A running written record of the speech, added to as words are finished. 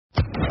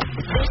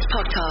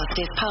podcast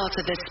is part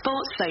of the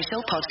Sports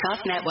Social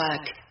Podcast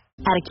Network.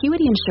 At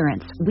Acuity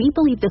Insurance, we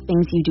believe the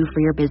things you do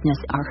for your business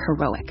are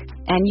heroic,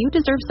 and you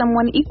deserve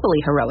someone equally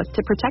heroic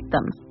to protect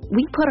them.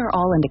 We put our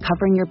all into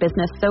covering your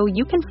business so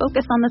you can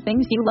focus on the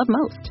things you love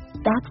most.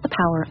 That's the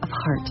power of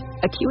heart.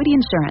 Acuity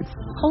Insurance,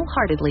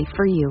 wholeheartedly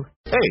for you.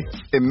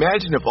 Hey,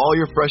 imagine if all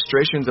your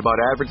frustrations about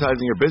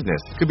advertising your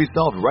business could be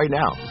solved right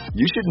now.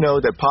 You should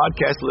know that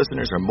podcast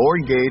listeners are more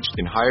engaged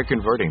and higher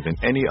converting than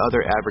any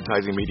other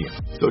advertising medium.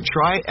 So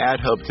try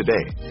AdHub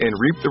today and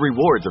reap the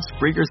rewards of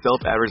Spreaker's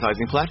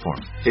self-advertising platform.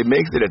 It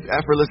makes it as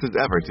effortless as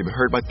ever to be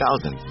heard by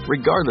thousands,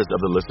 regardless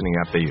of the listening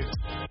app they use.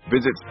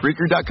 Visit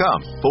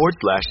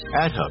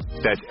Spreaker.com/AdHub.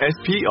 That's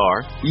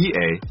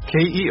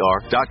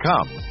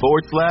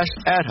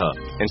SPREAKER.com/AdHub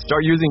and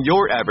start using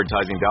your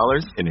advertising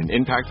dollars in an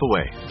impactful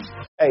way.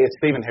 Hey, it's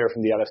Stephen here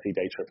from the LFC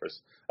Day Trippers.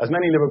 As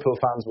many Liverpool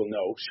fans will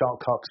know, Sean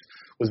Cox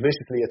was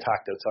viciously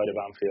attacked outside of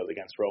Anfield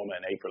against Roma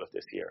in April of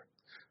this year.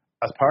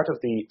 As part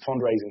of the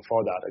fundraising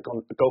for that, a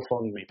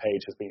GoFundMe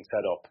page has been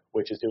set up,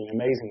 which is doing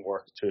amazing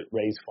work to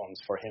raise funds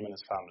for him and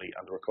his family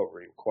and the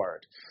recovery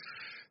required.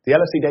 The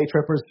LFC Day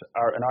Trippers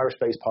are an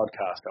Irish-based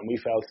podcast, and we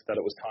felt that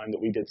it was time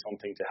that we did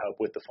something to help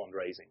with the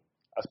fundraising.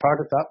 As part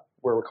of that,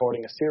 we're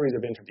recording a series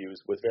of interviews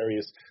with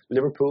various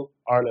Liverpool,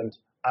 Ireland,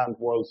 and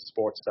world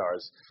sports stars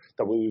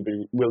that we'll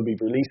be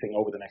releasing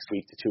over the next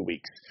week to 2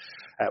 weeks.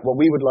 What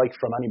we would like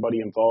from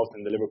anybody involved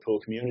in the Liverpool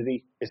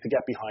community is to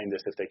get behind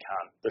this if they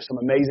can. There's some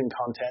amazing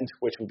content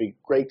which would be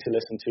great to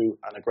listen to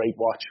and a great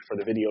watch for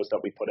the videos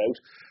that we put out.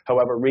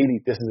 However, really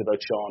this is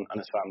about Sean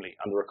and his family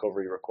and the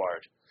recovery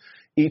required.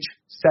 Each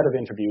set of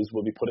interviews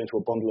will be put into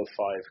a bundle of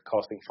 5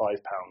 costing £5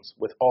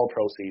 with all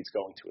proceeds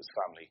going to his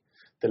family.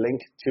 The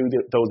link to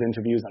those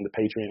interviews and the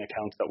Patreon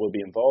account that will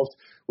be involved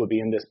will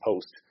be in this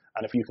post.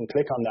 And if you can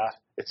click on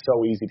that, it's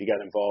so easy to get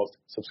involved,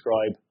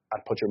 subscribe,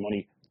 and put your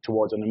money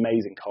towards an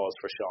amazing cause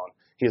for Sean.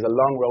 He has a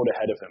long road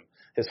ahead of him.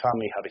 His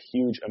family had a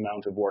huge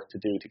amount of work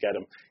to do to get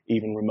him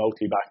even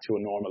remotely back to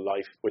a normal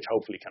life, which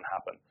hopefully can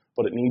happen.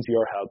 But it needs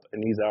your help, it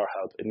needs our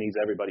help, it needs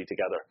everybody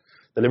together.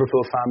 The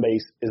Liverpool fan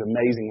base is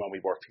amazing when we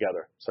work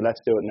together. So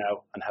let's do it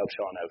now and help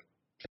Sean out.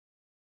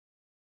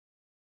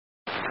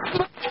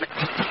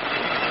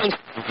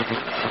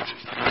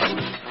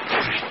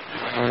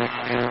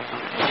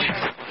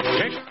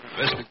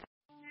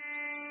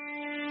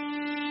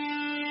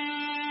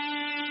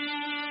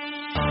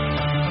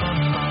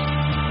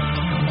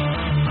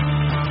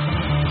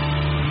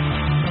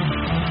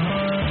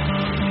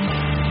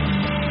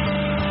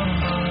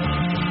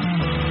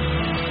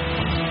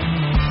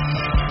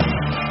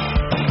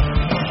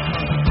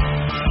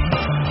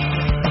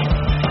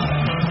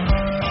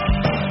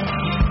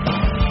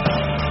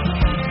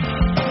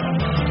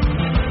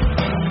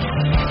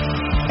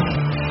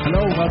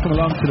 Welcome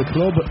along to the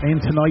club. In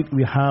tonight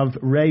we have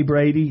Ray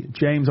Brady,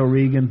 James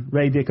O'Regan,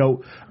 Ray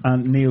Dicko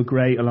and Neil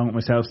Gray along with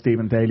myself,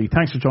 Stephen Daly.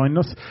 Thanks for joining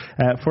us.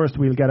 First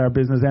we'll get our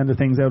business end of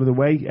things out of the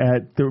way.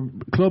 The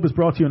club is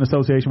brought to you in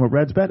association with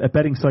RedsBet, a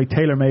betting site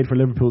tailor-made for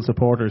Liverpool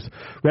supporters.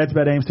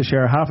 RedsBet aims to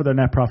share half of their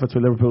net profits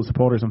with Liverpool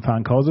supporters and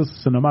fan causes,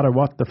 so no matter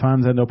what, the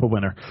fans end up a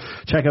winner.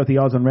 Check out the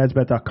odds on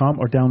redsbet.com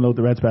or download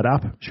the RedsBet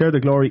app. Share the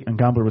glory and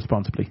gamble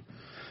responsibly.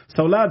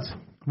 So lads,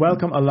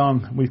 welcome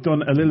along. We've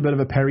done a little bit of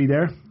a Perry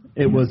there.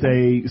 It was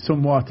a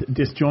somewhat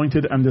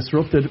disjointed and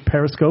disrupted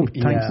Periscope,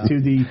 thanks to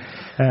the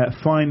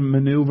fine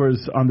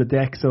manoeuvres on the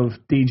decks of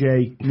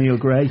DJ Neil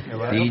Gray.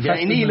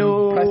 DJ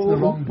Neil pressed the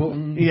wrong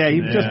button. Yeah,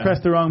 he just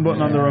pressed the wrong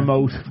button on the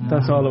remote.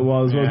 That's all it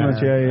was,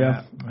 wasn't it?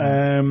 Yeah.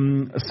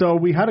 So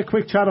we had a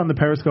quick chat on the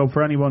Periscope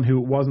for anyone who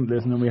wasn't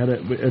listening. We had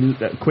a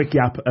quick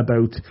yap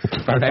about...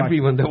 For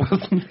everyone that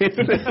wasn't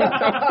listening.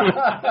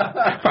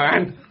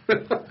 Fine.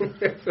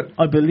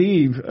 I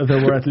believe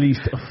there were at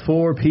least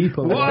 4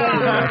 people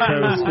watching that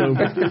Periscope.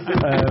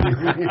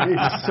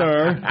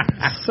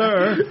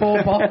 Sir,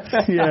 4 bots.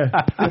 Yeah.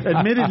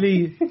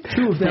 Admittedly,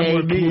 2 of them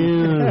were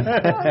me.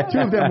 2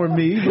 of them were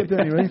me, but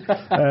anyway.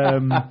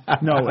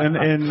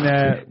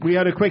 We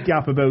had a quick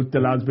yap about the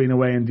lads being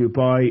away in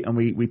Dubai, and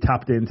we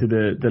tapped into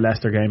the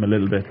Leicester game a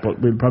little bit, but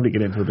we'll probably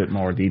get into a bit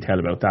more detail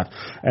about that.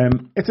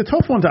 It's a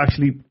tough one to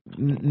actually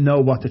know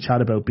what to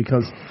chat about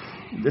because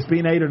it's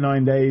been 8 or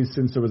 9 days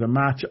since there was a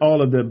match.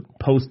 All of the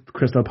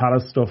post-Crystal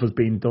Palace stuff has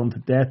been done to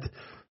death.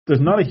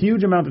 There's not a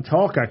huge amount of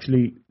talk,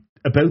 actually,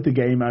 about the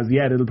game as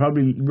yet. It'll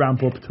probably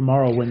ramp up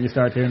tomorrow when you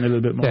start hearing a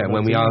little bit more. Yeah,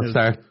 when we all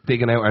start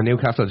digging out our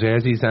Newcastle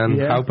jerseys and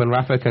hoping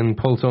Rafa can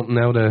pull something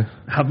out of...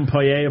 Having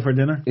paella for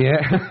dinner.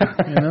 Yeah.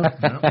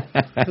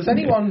 Does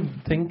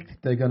anyone think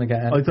they're going to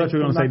get anything? I thought you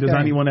were going to say, does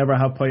anyone ever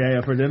have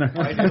paella for dinner?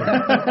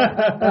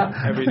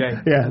 Every day.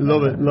 Yeah,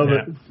 love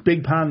it.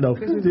 Big pan though.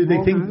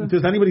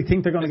 Does anybody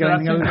think they're going to get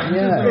anything out of it?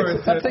 Yeah.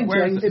 That's St.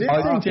 James. It is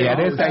St. James. Yeah,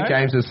 it is St.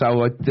 James's.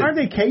 So are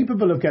they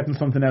capable of getting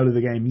something out of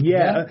the game?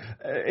 Yeah.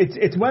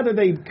 It's whether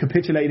they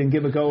capitulate and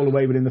give a goal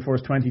away within the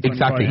first 20,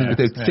 25 minutes.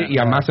 Exactly. City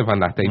are massive on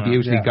that. They've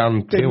usually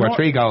gone 2 or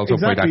 3 goals up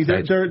by that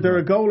stage. They're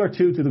a goal or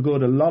 2 to the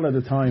good a lot of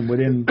the time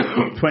within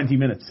 20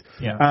 minutes.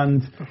 Yeah.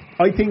 And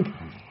I think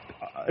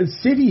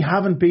City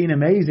haven't been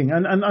amazing,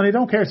 and I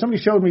don't care.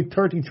 Somebody showed me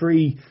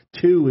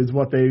 33-2 is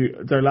what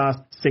their last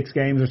 6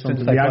 games or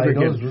something. The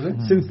aggregate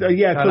since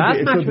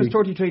last match was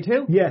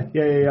 33-2. Yeah.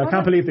 I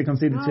can't believe they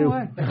conceded 2.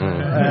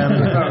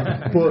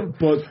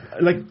 But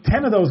like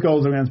 10 of those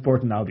goals are against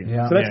Burton Albion.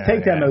 Yeah. So let's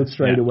take them out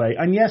straight away.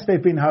 And yes,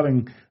 they've been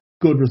having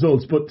good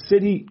results, but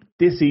City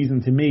this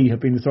season to me have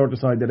been the sort of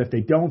side that if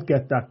they don't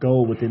get that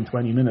goal within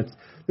 20 minutes,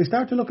 they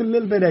start to look a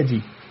little bit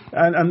edgy.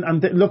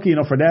 And lucky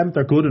enough for them,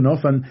 they're good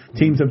enough, and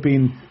teams have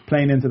been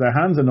playing into their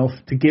hands enough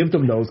to give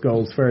them those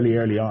goals fairly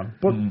early on.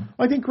 But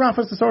I think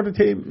Rafa's the sort of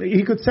team,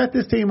 he could set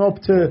this team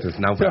up to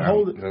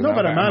hold no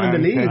better man in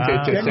the league.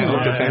 To set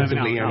up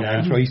defensively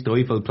and try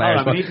stifle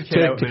players.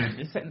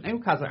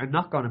 Newcastle are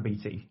not going to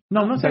beat City.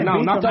 No, not saying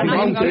no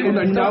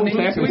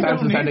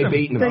circumstances can they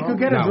beat them. They could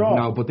get a draw.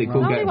 No, but they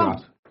could get a draw.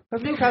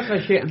 Because Newcastle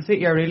are shit and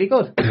City are really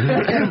good.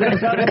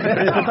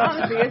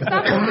 Honestly, it's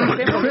that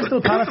simple.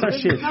 Crystal Palace are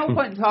shit. There's no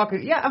point in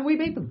talking. Yeah, and we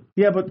beat them.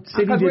 Yeah, but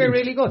City because we're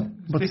really good.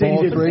 But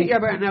City are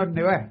better now than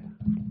they were.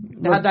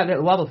 They had that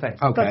little wobble face.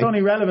 Okay. That's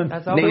only relevant.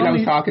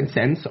 Neil's talking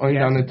sense. I'm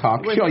going to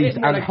talk shite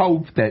and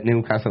hope that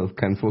Newcastle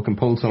can fucking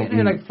pull something.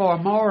 You're like 4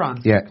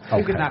 morons. Yeah.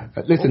 Okay.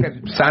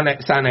 Listen,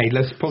 Sané.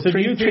 Let's put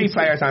three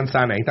players on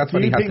Sané. That's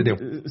what he has to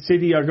do.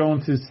 City are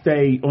going to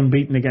stay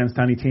unbeaten against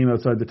any team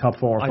outside the top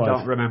 4 or 5. I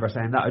don't remember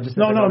saying that.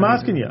 No, I'm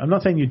asking you. I'm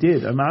not saying you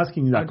did. I'm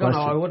asking you that question.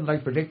 I wouldn't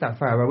like to predict that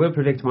far. I will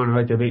predict tomorrow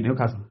night they'll beat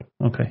Newcastle.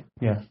 Okay.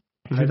 Yeah.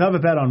 You should have a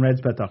bet on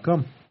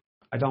redsbet.com.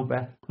 I don't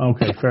bet.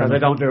 Okay, fair enough. I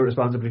don't do it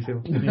responsibly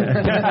too. You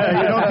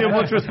don't do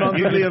much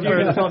responsibly. You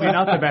told me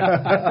not to bet.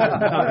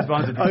 Not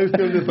responsibly. I was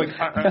doing this like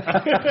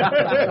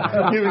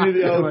giving you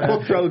the old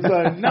book throat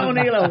sign. No,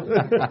 Nilo.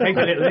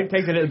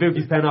 Takes a little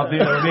Bookie's pen off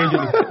Nilo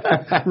immediately.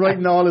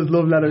 Writing all his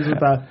love letters with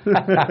that.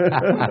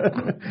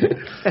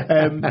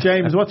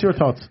 James, what's your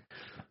thoughts?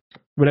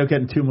 Without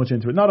getting too much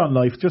into it, not on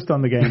life, just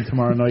on the game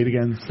tomorrow night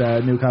against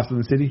Newcastle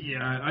and City.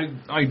 Yeah,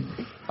 I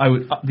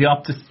would. The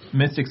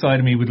optimistic side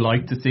of me would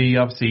like to see,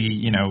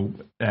 obviously,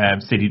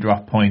 City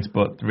drop points,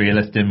 but the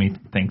realist in me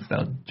thinks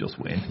they'll just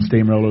win.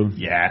 Steamroller.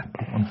 Yeah,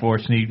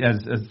 unfortunately,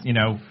 as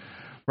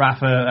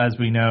Rafa, as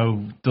we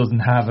know, doesn't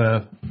have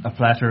a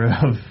plethora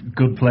of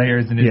good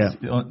players in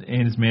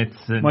his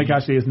midst. And Mike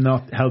Ashley is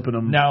not helping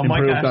him. No,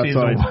 Mike Ashley is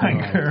side. a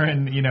wanker,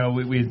 and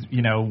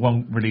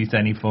won't release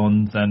any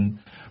funds, and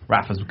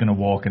Rafa's going to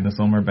walk in the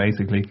summer,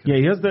 basically.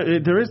 Yeah,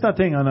 there is that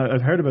thing, and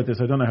I've heard about this.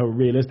 I don't know how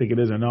realistic it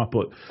is or not,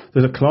 but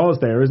there's a clause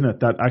there, isn't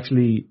it, that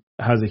actually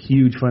has a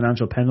huge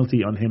financial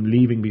penalty on him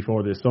leaving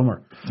before this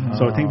summer.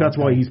 So I think that's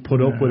why he's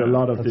put up with a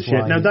lot of the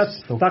shit. Now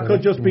that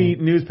could just be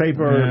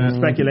newspaper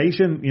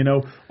speculation,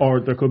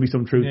 or there could be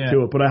some truth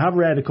to it. But I have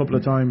read a couple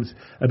of times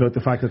about the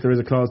fact that there is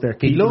a clause there.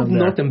 He loves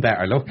nothing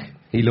better. Look,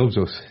 he loves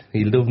us.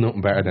 He loves nothing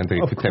better than to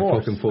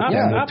fucking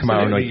football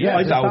tomorrow night.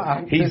 Yeah, so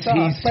he's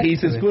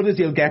as good as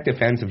he'll get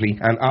defensively,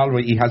 and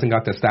already he hasn't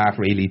got the staff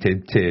really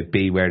to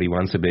be where he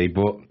wants to be,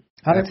 but.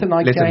 Had it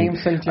tonight game,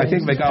 St. James. I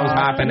think the goals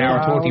half an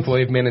hour,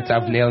 45 minutes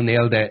of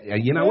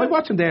 0-0. I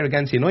watched them there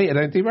against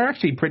United. They were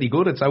actually pretty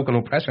good at soaking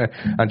up pressure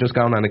and just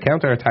going on a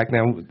counter attack.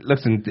 Now,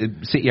 listen,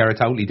 City are a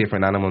totally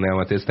different animal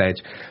now at this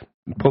stage.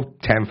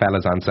 Put 10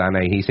 fellas on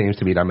Sané. He seems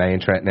to be their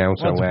main threat now.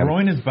 Well, De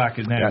Bruyne is back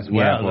now as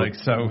well.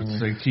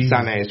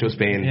 Sané has just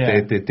been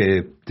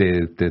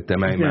the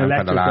main man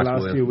for the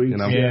last few weeks.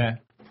 Yeah.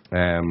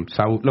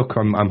 So look,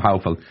 I'm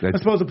hopeful. I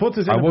suppose it puts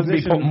us in a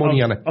position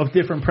of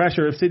different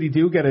pressure. If City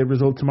do get a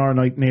result tomorrow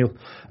night, Neil,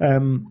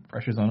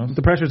 pressure's on us.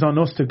 The pressure's on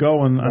us to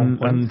go and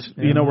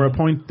we're a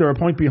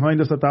point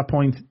behind us at that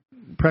point.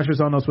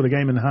 Pressure's on us with a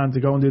game in hand to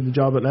go and do the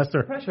job at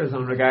Leicester. Pressure's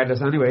on regardless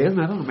anyway, isn't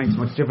it? I don't think it makes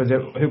much difference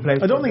who plays.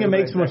 I don't think it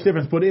makes much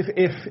difference, but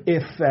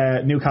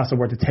if Newcastle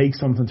were to take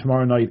something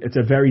tomorrow night, it's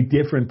a very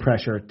different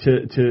pressure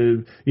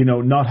to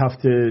not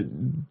have to.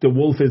 The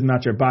wolf isn't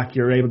at your back.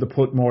 You're able to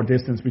put more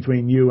distance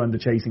between you and the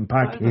chasing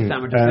pack. I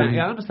understand what you're saying.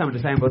 I understand what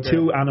you're saying. But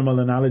two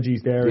animal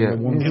analogies there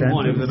in one sentence.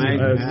 One is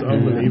amazing. It's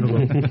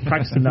unbelievable.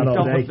 Practicing that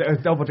all day.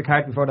 Don't put the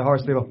cart before the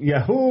horse, people.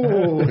 Yeah.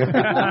 No,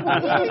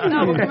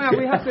 but come on,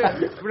 we have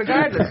to.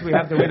 Regardless, we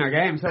have to win our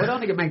game. So I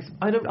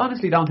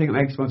honestly don't think it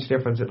makes much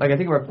difference. Like, I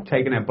think we're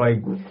taking it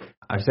by,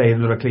 I say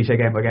another cliche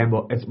game by game,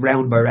 but it's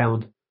round by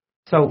round.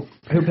 So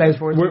who plays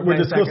first? We're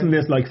discussing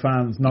this like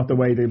fans, not the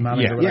way they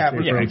manage it.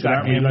 Exactly. We've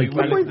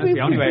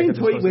been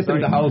tight with them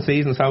the whole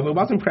season, so it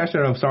wasn't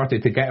pressure of sort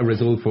of to get a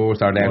result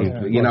first or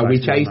then we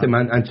chased them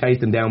and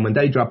chased them down when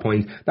they dropped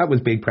points. That was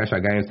big pressure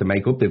against to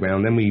make up the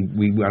ground. Then we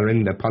were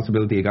in the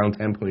possibility of going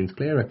 10 points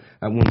clear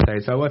at one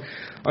stage. So I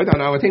don't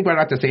know. I think we're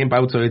at the same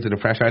both sides of the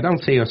pressure. I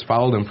don't see us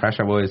folding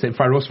pressure wise.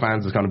 For us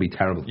fans, it's going to be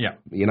terrible. Yeah,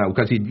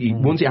 because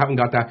once you haven't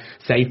got that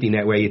safety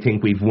net where you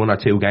think we've 1 or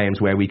 2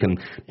 games where we can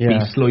be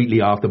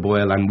slightly off the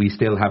boil and we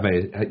still have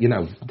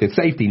the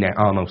safety net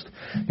almost.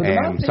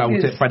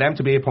 For them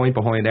to be a point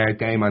behind their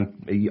game, and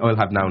I'll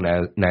have no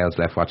nails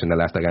left watching the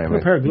Leicester game. Put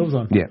a pair of gloves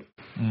on. Yeah.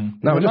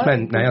 No, just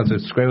meant nails.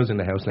 There's screws in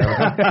the house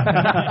now.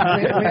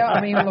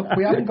 Look,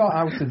 we haven't got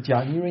out of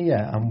January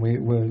yet, and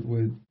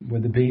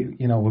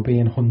we're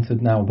being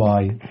hunted now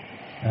by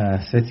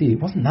City. It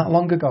wasn't that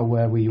long ago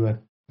where we were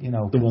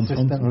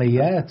consistently,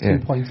 2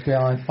 points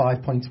behind,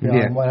 5 points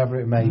behind, whatever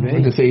it may be.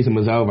 When the season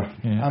was over.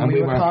 And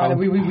we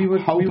were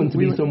hoping to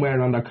be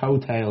somewhere on their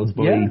coattails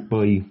by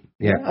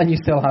and you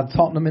still had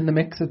Tottenham in the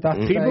mix at that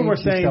stage. People were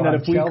saying that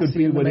if we could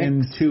be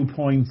within 2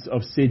 points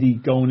of City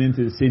going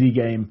into the City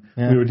game,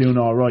 we were doing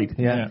all right.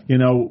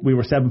 We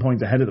were 7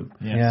 points ahead of them.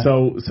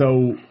 So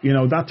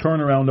that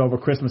turnaround over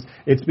Christmas,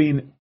 it's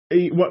been...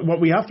 What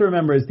we have to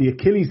remember is the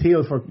Achilles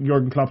heel for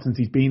Jurgen Klopp since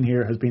he's been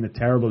here has been a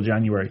terrible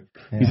January.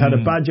 He's had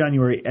a bad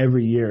January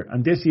every year,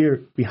 and this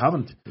year we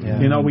haven't.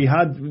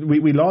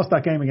 We lost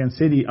that game against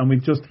City, and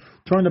we've just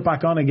turned it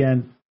back on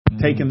again,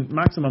 taken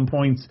maximum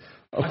points.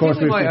 Of course,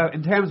 we might,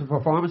 in terms of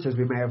performances,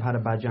 we may have had a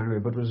bad January,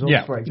 but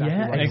results were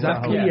exactly. If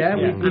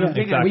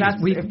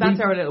that's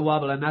our little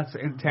wobble, and that's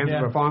in terms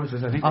of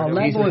performances, I think a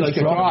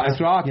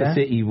draw to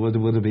City would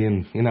have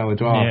been, a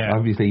draw. Yeah.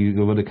 Obviously,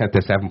 you would have kept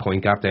a 7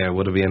 point gap there.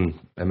 Would have been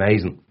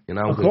amazing.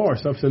 Of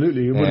course,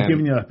 absolutely, it would have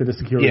given you a bit of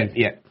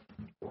security.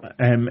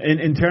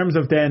 In terms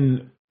of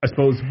then, I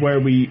suppose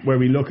where we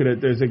look at it,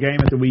 there's a game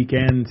at the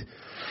weekend.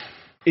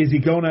 Is he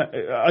going to...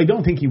 I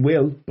don't think he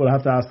will, but I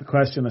have to ask the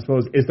question, I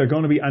suppose. Is there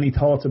going to be any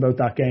thoughts about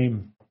that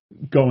game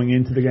going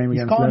into the game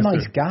against Leicester? He's got a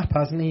nice gap,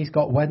 hasn't he? He's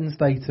got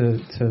Wednesday to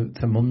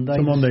Monday.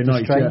 To Monday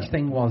night, The strange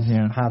thing was,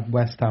 had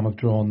West Ham have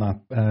drawn that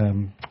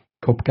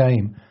cup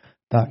game,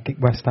 that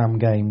West Ham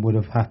game would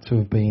have had to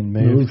have been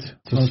moved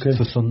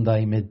to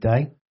Sunday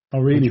midday. Oh,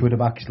 really? Which would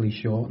have actually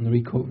shortened the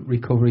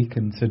recovery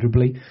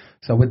considerably.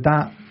 So with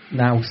that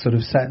now sort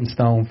of set in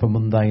stone for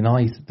Monday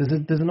night,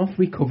 there's enough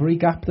recovery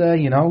gap there,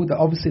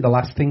 Obviously the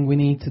last thing we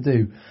need to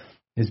do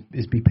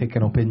is be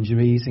picking up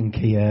injuries in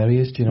key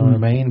areas, do you know what I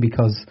mean?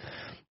 Because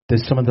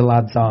there's some of the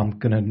lads aren't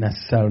going to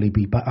necessarily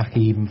be back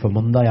even for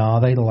Monday,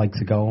 are they? The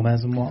likes of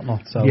Gomez and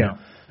whatnot. So,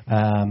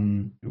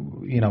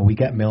 we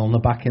get Milner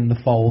back in the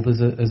fold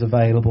as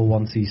available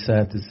once he's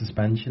served his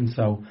suspension.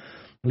 So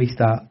at least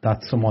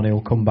that's someone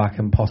who'll come back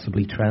and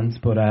possibly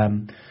Trent. But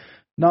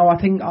no, I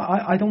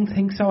don't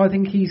think so. I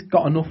think he's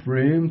got enough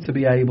room to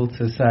be able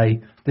to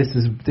say this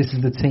is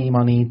the team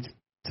I need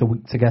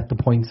to get the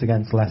points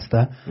against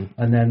Leicester,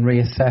 and then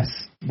reassess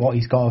what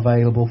he's got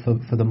available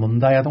for the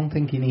Monday. I don't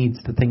think he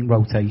needs to think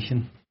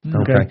rotation.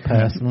 Okay,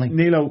 personally.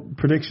 Nilo,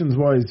 predictions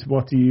wise,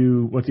 what do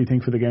you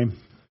think for the game?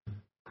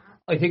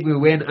 I think we'll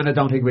win, and I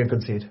don't think we'll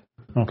concede.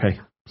 Okay,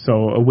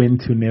 so a win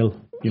 2-0.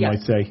 You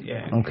might say.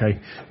 Yeah. Okay.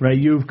 Ray,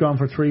 you've gone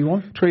for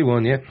 3-1?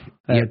 3-1, yeah.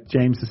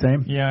 James, the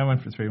same? Yeah, I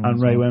went for 3-1. And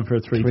Ray went for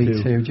a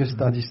 3-2.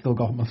 3-2. I just still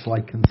got my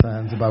slight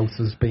concerns about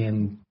us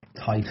being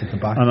tight at the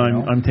back. And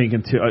I'm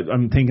thinking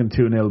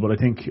 2-0, but I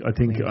think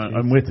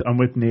I'm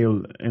with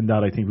Neil in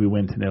that. I think we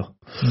win 2-0.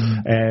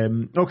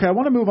 Okay, I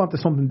want to move on to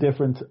something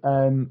different.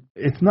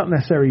 It's not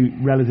necessarily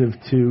relative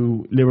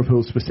to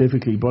Liverpool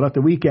specifically, but at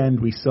the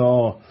weekend we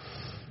saw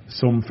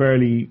some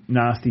fairly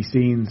nasty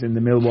scenes in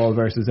the Millwall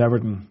versus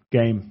Everton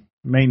game,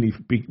 mainly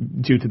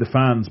due to the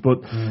fans, but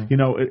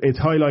it's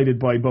highlighted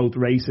by both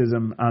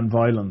racism and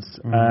violence.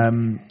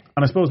 And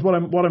I suppose what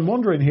I'm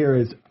wondering here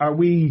is, are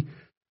we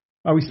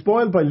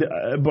spoiled by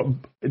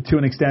to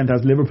an extent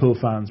as Liverpool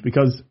fans?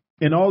 Because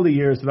in all the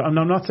years, I'm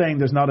not saying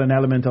there's not an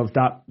element of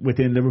that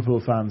within Liverpool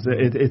fans.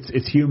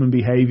 It's human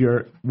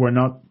behaviour. We're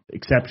not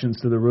exceptions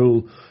to the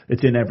rule.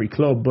 It's in every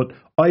club, but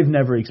I've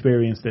never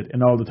experienced it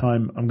in all the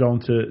time I'm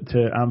going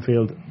to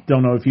Anfield.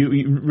 Don't know if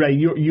Ray,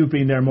 you've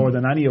been there more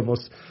than any of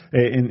us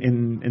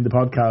in the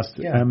podcast.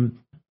 Yeah.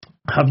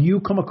 Have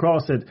you come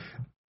across it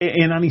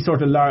in any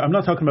sort of large... I'm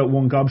not talking about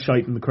one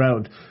gobshite in the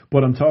crowd,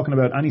 but I'm talking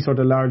about any sort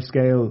of large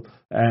scale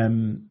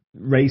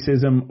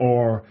racism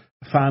or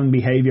fan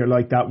behaviour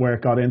like that where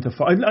it got into...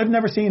 I've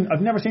never seen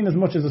as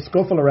much as a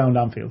scuffle around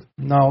Anfield.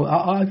 No,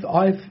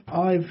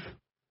 I've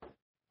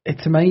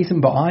it's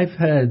amazing, but I've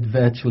heard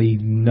virtually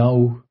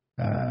no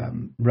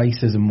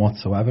racism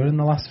whatsoever in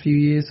the last few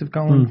years of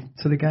going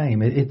to the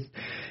game. It's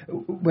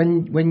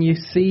when you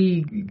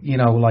see,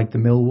 like the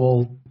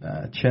Millwall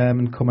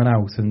chairman coming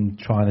out and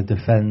trying to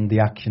defend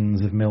the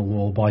actions of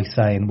Millwall by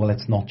saying, well,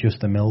 it's not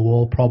just a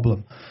Millwall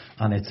problem,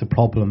 and it's a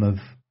problem of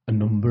a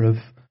number of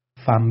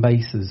fan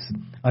bases.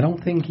 I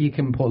don't think you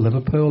can put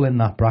Liverpool in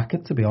that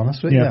bracket, to be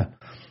honest with you.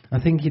 I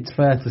think it's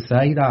fair to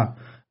say that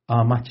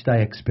our match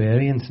day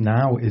experience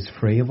now is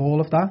free of all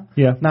of that.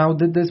 Yeah. Now,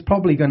 there's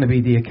probably going to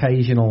be the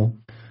occasional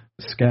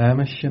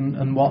skirmish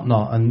and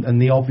whatnot,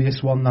 and the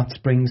obvious one that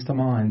springs to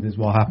mind is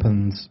what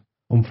happens,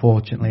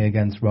 unfortunately,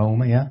 against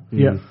Roma, Yeah.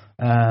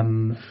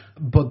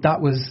 But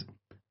that was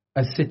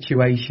a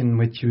situation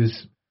which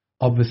was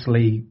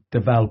obviously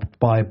developed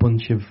by a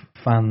bunch of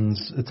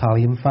fans,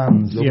 Italian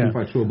fans. Looking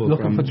for trouble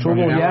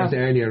hours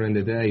earlier in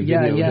the day.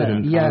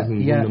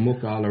 The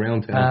muck all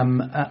around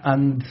town.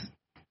 And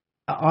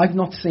I've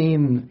not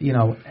seen,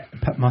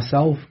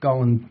 myself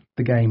going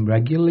the game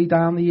regularly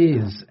down the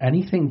years,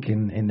 anything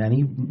in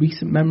any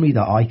recent memory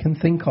that I can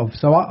think of.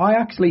 So I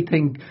actually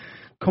think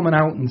coming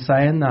out and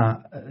saying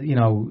that,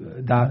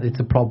 that it's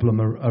a problem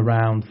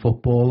around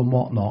football and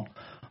whatnot,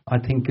 I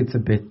think it's a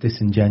bit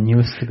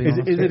disingenuous, to be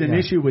honest. Is it an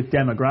issue with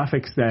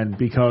demographics then?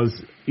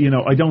 Because,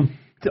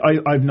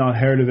 I've not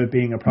heard of it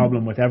being a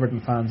problem with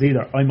Everton fans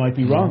either. I might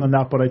be wrong on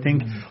that, but I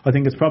think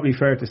it's probably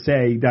fair to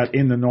say that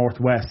in the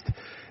Northwest,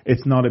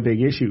 it's not a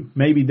big issue.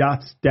 Maybe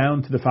that's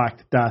down to the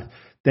fact that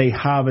they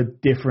have a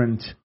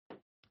different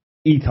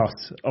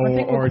ethos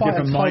or a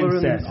different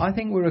mindset. I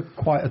think we're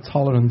quite a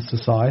tolerant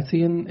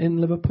society in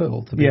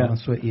Liverpool, to be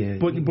honest with you.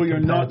 But you're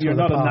not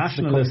a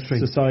nationalist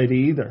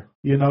society either.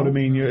 You know what I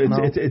mean?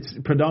 It's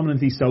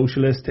predominantly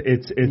socialist.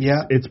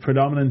 It's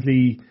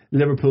predominantly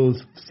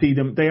Liverpool's see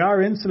them. They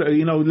are insular.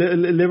 You know,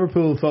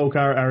 Liverpool folk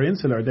are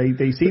insular.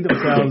 They see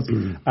themselves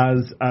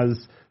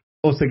as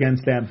us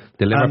against them.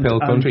 The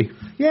Liverpool country.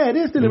 Yeah, it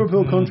is the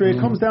Liverpool country.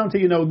 It comes down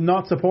to,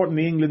 not supporting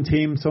the England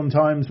team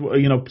sometimes.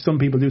 Some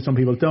people do, some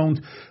people don't.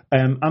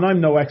 And I'm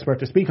no expert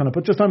to speak on it,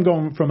 but just I'm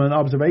going from an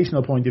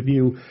observational point of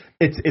view.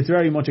 It's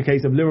very much a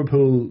case of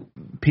Liverpool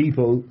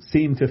people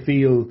seem to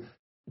feel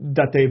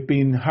that they've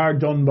been hard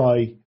done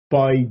by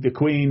the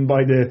Queen,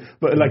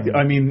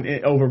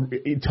 over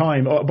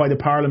time, by the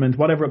Parliament,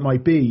 whatever it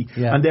might be,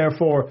 and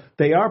therefore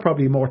they are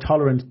probably more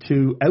tolerant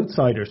to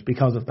outsiders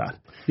because of that.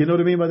 You know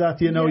what I mean by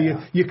that?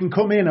 You can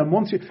come in and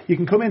you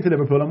can come into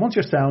Liverpool, and once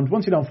you're sound,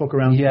 once you don't fuck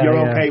around,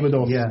 you're okay with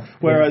us. Yeah.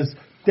 Whereas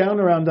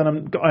down around,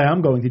 and I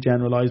am going to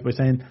generalise by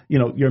saying,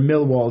 your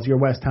Millwalls, your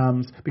West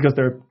Hams, because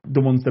they're the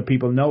ones that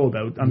people know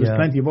about, and there's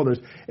plenty of others.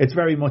 It's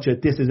very much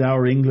this is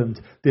our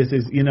England. This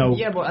is,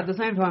 Yeah, but at the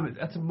same time,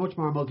 that's much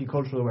more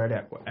multicultural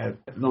where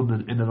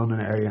London, in the London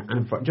area.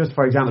 And for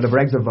example, the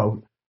Brexit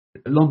vote,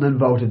 London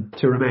voted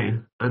to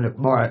remain, and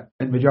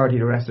in majority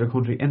of the rest of the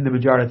country, in the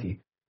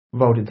majority,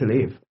 voted to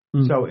leave.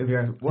 So if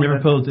you're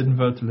Liverpool didn't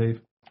vote to leave.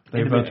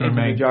 They voted to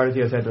remain. The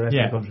majority, I said, the rest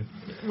of the country.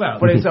 Well,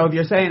 but so if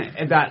you're saying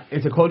that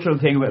it's a cultural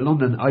thing with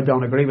London, I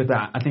don't agree with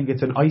that. I think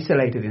it's an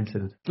isolated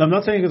incident. I'm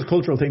not saying it's a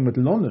cultural thing with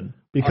London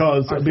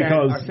because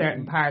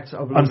certain parts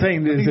of London. I'm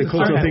saying it's a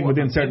cultural thing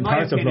within certain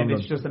parts of London.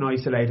 It's just an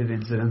isolated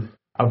incident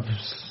of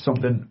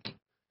something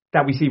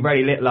that we see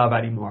very little of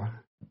anymore.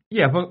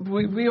 Yeah, but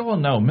we all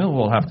know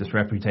Millwall have this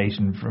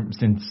reputation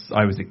since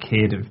I was a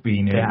kid of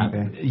being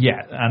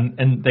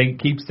and they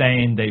keep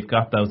saying they've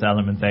got those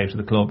elements out of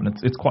the club, and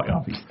it's quite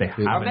obvious they have.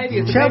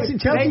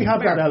 Chelsea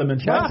have that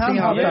element. Chelsea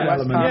have that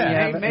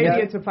element. Maybe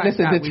it's a fact.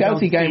 Listen, the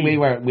Chelsea game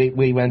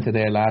we went to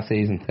there last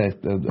season.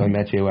 I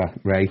met you at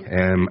Ray,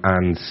 and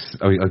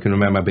I can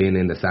remember being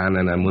in the stand,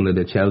 and one of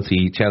the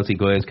Chelsea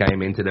guys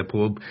came into the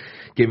pub,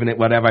 giving it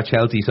whatever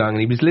Chelsea song, and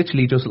he was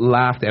literally just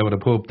laughed out of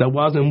the pub. There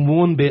wasn't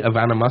one bit of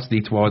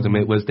animosity towards him.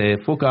 It was the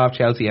fuck off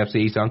Chelsea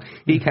FC song.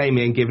 He came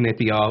in giving it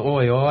the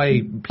oi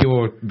oi,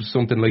 pure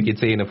something like you'd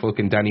see in a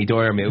fucking Danny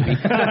Dyer movie.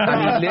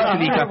 And he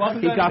literally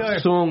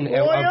got sung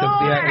out of the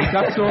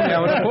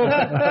pub.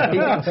 He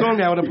got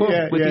sung out of the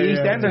pub with the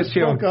EastEnders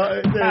tune.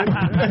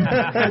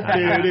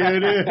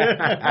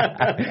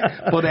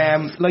 But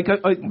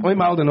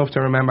I'm old enough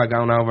to remember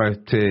going over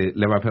to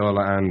Liverpool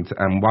and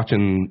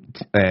watching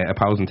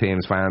opposing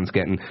teams fans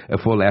getting a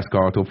full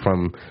escort up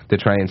from the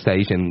train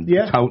station,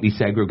 totally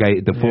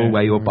segregated the full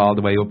way up, all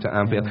the way up to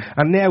Anfield.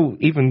 And now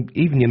even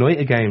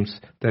United games,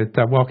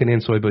 they're walking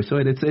in side by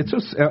side. It's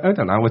just, I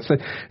don't know,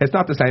 it's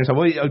not the same. So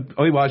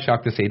I was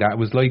shocked to see that. It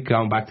was like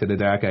going back to the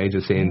dark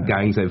ages, seeing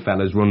gangs of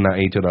fellas running at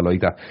each other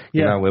like that.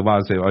 You know, it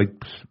was.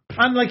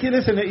 And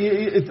listen,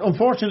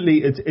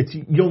 unfortunately, it's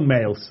young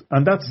males,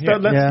 and that's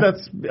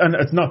and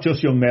it's not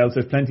just young males.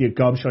 There's plenty of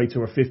gobshites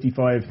who are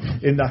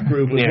 55 in that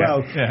group as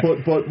well. Yeah.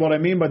 But what I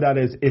mean by that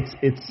is it's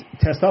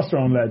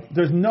testosterone led.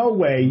 There's no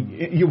way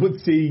you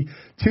would see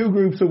two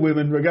groups of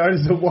women,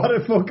 regardless of what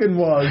it fucking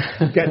was,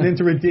 getting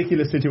into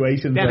ridiculous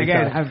situations. Then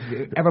again, have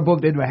you ever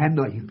bumped into a hen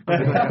night?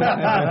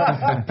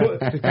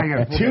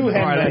 Two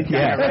hen nights,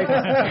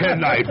 hen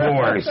night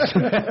wars.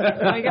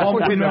 I get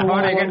put in the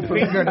corner, getting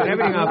fingered and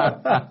everything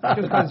up.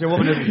 Just because your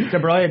woman is the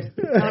bride.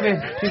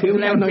 She's too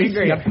loud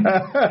fingering you.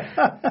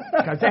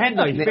 It's a hen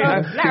night. Let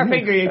her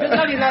finger you. Just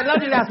only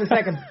last a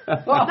second.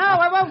 No,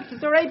 I won't.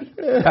 It's alright.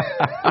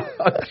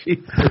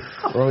 Jesus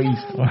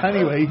Christ.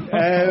 Anyway,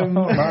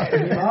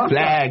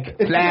 flag.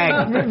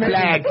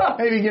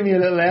 Maybe give me a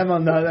little M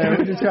on that there.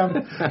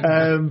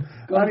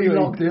 Anyway,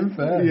 locked in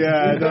first.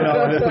 Yeah, I don't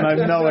know. Listen, I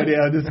have no idea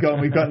how this is going.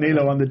 We've got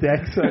Nilo on the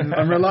deck, so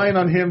I'm relying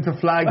on him to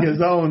flag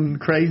his own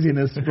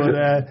craziness. But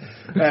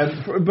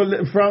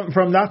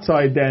from that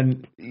side,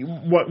 then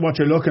what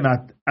you're looking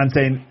at and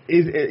saying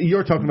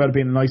you're talking about it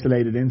being an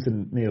isolated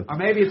incident, Neil. Or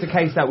maybe it's a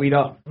case that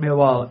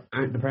Millwall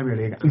aren't in the Premier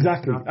League.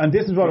 Exactly, and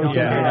this is what I'm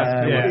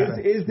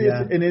saying. Is this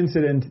an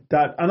incident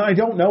that? And I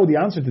don't know the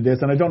answer to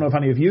this, and I don't know if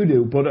any of you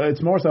do, but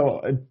it's more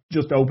so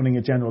just opening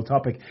a general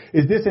topic.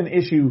 Is this an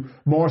issue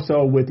more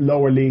so with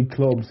lower league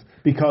clubs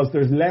because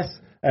there's less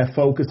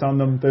focus on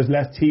them, there's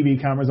less TV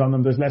cameras on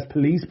them, there's less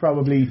police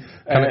probably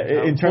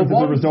in terms of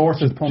the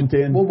resources pumped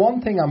in? Well,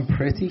 one thing I'm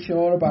pretty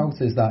sure about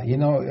is that,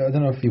 I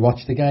don't know if you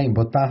watch the game,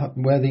 but that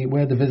where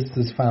the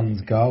visitors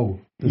fans go,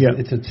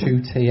 it's a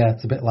two-tier,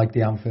 it's a bit like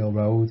the Anfield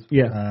Road.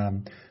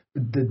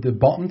 The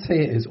bottom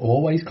tier is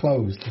always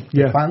closed.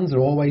 The fans are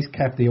always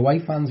kept, the away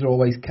fans are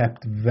always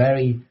kept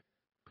very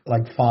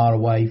like far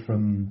away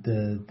from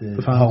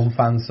the home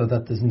fans, so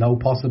that there's no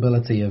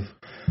possibility of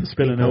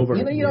spilling over.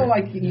 You know,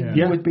 like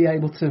you would be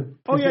able to.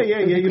 Oh yeah.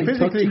 You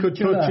physically could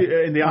touch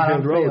in the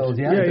Anfield Road.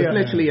 There's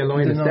literally a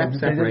line of steps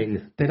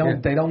separating. They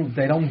don't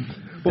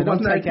But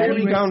wasn't that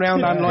clearly going around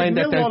that line?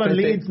 Did Millwall and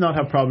Leeds not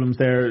have problems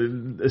there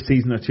a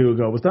season or two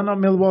ago? Was that not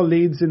Millwall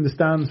Leeds in the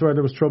stands where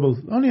there was trouble?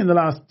 Only in the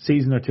last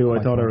season or two, I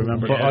thought I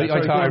remember. But I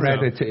thought I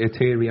read a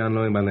theory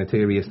online, a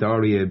theory, a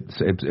story.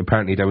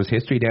 Apparently there was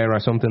history there or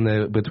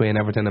something between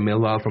Everton and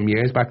Millwall from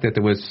years back, that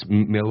there was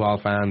Millwall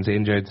fans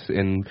injured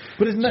in.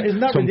 But isn't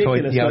that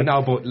ridiculous? Yeah,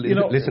 no, but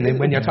listen,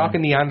 when you're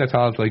talking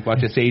Neanderthals, like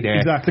what you see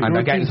there, and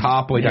they're getting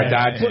taught by their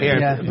dads.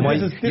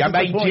 Your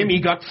mate Jimmy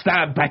got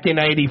stabbed back in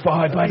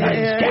 '85 by that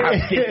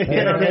scab. You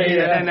know what I mean?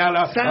 And then I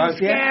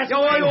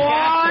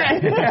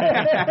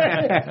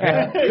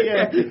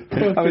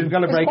was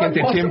going to break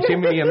into Jim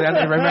Chimney, and then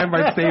I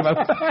remembered, Steve. I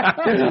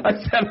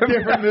said a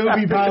different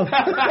movie, pal.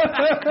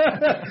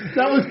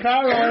 That was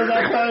Carol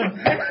that time.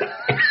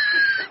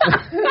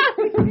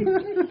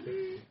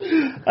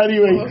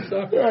 Anyway,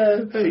 so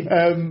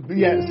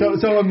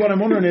what I'm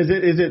wondering is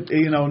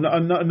it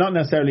not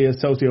necessarily a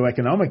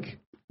socio-economic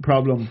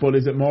problem, but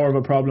is it more of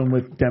a problem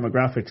with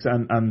demographics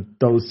and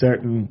those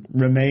certain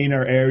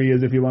Remainer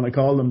areas, if you want to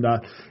call them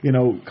that,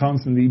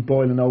 constantly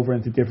boiling over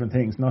into different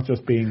things, not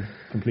just being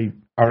complete.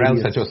 Or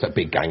else it's just a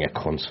big gang of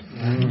cunts.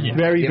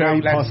 Very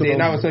possible.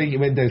 So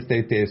when the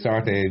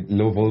sort of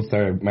Love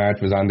Ulster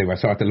march was on, they were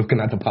sort of looking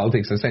at the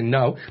politics and saying,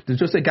 no, there's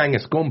just a gang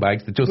of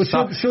scumbags that just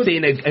stop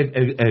seeing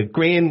a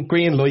green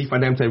light for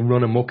them to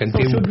run amok and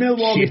do should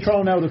Millwall be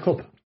thrown out of the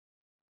cup?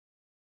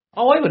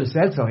 Oh, I would have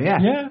said so. Yeah,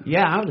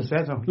 I would have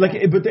said so. But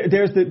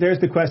there's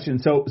the question.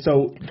 So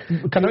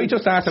can I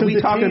just ask? Are we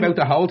talking about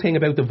the whole thing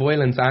about the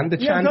violence and the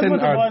chanting,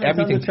 or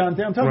everything? I'm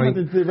talking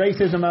about the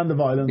racism and the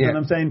violence, and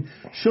I'm saying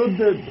should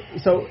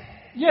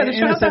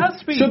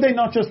they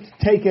not just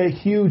take a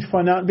huge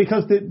financial,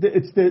 because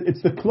it's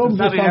the club's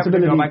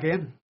responsibility. Go back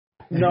in.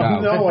 No,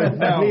 I'd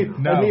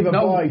leave a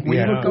boy. We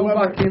would go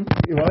back in.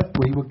 What?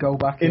 We would go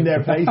back in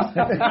their place.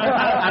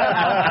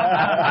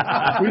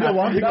 We don't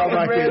want to go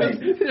back in.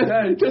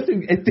 Just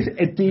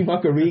a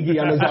Divock Origi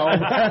on his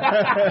own.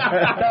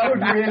 That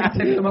would really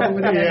tip them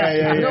over the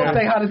head. You know, if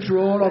they had a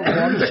draw on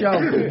one show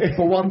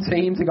for one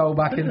team to go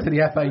back into the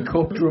FA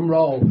Cup, drum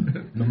roll.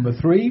 Number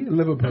 3,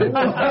 Liverpool.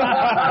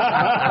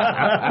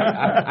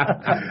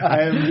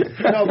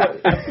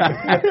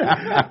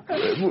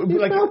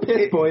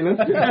 Piss boiling.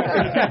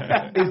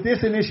 Is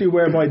this an issue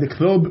whereby the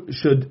club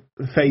should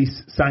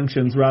face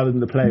sanctions rather than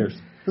the players?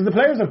 Because the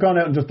players have gone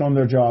out and just done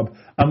their job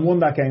and won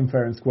that game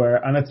fair and square,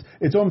 and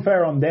it's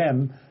unfair on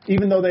them,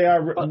 even though they are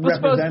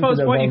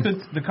representative.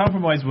 The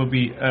compromise would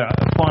be a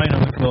fine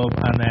on the club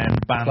and then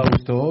ban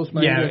closed doors.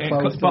 Maybe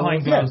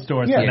behind closed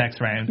doors the next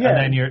round, and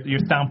then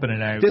you're stamping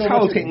it out. This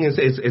whole thing is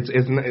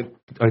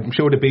I'm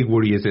sure the big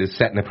worry is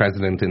setting a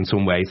precedent in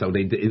some way. So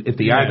if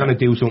they are going to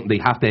do something, they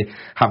have to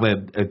have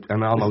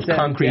an almost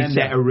concrete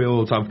set of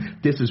rules of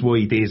this is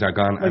why these are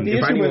gone. Like, and the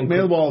issue with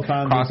Millwall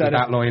fans crosses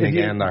that line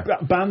again,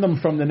 ban them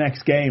from the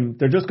next game,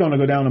 they're just going to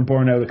go down and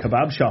burn out a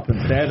kebab shop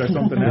instead or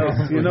something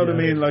else. You know what I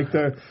mean? Like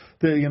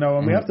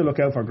and we have to look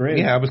out for Grizz.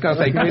 Yeah, I was going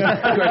to say Grizz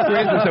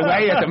is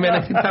away at the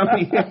minute.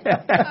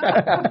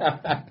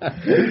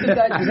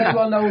 Does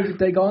anyone know if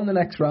they go on the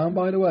next round?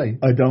 By the way,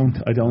 I don't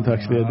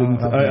actually. I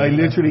didn't. I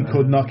literally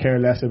could not care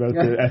less about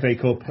the FA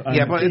Cup.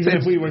 And but even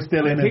if we were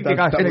still in it,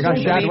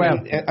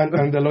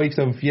 and the likes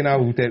of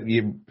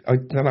I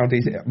don't know.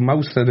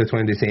 Most of the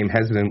time they seem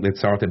hesitant with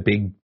sort of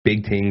big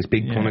things,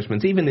 big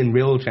punishments, even in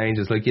rule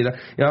changes. Like you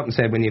often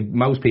said, when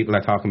most people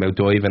are talking about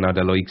diving or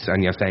the likes,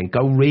 and you're saying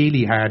go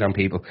really hard on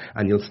people,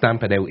 and you'll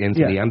stamp it out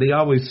instantly, and they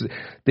always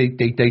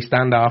they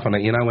stand off on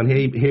it, and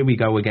here we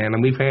go again.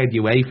 And we've heard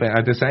UEFA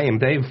are the same.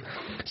 They've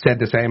said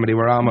the same, and they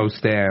were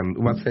almost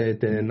what's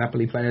the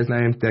Napoli player's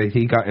name?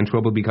 He got in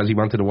trouble because he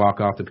wanted to walk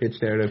off the pitch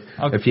there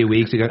a few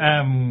weeks ago.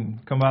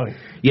 Kumbali.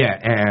 Yeah.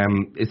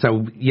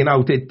 So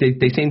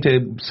they seem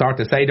to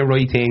sort of say the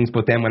right things,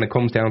 but then when it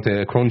comes down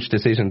to a crunch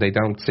decision, they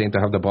don't seem to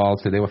have the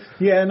balls to do it.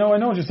 Yeah, no, I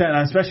know what you're saying,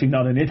 and especially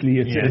not in Italy.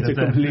 It's a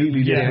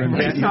completely different.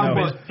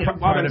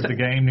 Part of the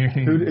game.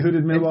 Nearly. Who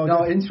did Millwall?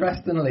 No,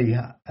 interestingly.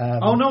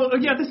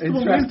 This is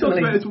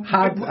interestingly,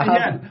 had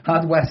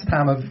West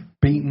Ham have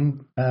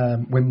beaten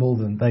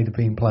Wimbledon, they'd have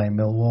been playing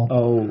Millwall.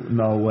 Oh,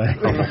 no way.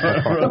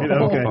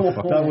 Right, okay.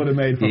 That would have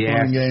made for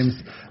fun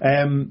games.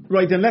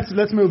 Right, then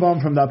let's move on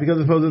from that, because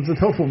I suppose it's a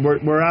tough one.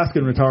 We're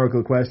asking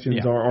rhetorical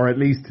questions, or at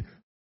least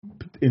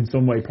in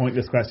some way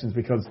pointless questions,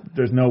 because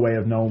there's no way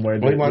of knowing where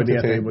the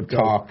FA would go.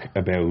 Talk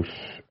about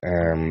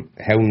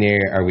how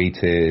near are we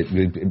to...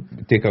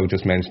 Dicko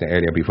just mentioned it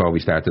earlier before we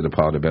started the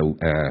pod about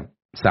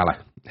Salah.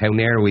 How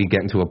near are we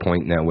getting to a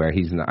point now where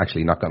he's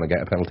actually not going to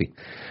get a penalty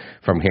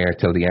from here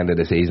till the end of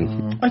the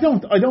season? I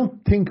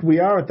don't think we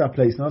are at that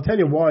place, and I'll tell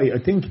you why. I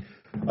think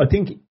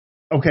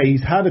okay,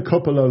 he's had a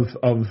couple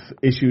of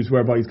issues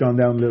whereby he's gone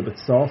down a little bit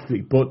softly,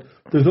 but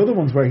there's other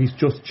ones where he's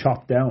just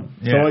chopped down.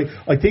 So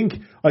I think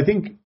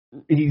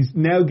he's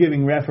now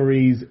giving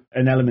referees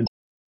an element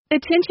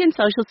Attention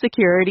Social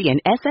Security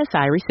and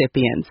SSI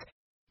recipients.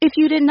 If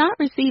you did not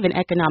receive an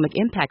economic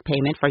impact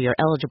payment for your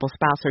eligible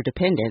spouse or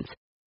dependents,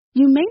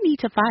 you may need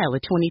to file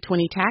a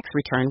 2020 tax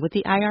return with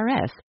the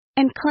IRS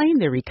and claim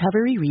the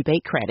recovery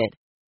rebate credit.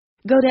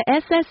 Go to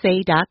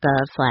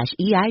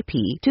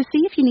ssa.gov/EIP to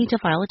see if you need to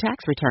file a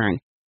tax return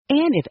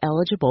and if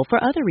eligible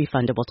for other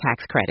refundable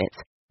tax credits,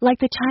 like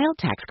the child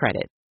tax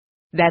credit.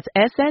 That's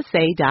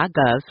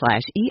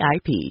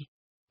ssa.gov/EIP.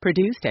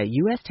 Produced at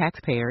U.S.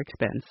 taxpayer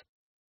expense.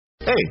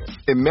 Hey,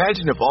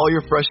 imagine if all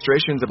your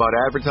frustrations about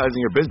advertising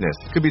your business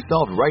could be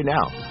solved right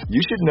now. You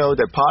should know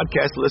that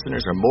podcast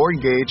listeners are more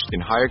engaged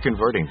and higher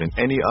converting than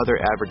any other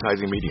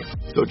advertising medium.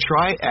 So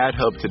try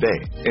AdHub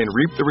today and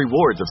reap the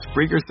rewards of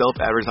Spreaker's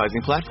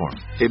self-advertising platform.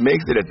 It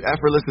makes it as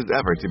effortless as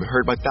ever to be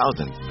heard by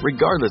thousands,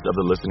 regardless of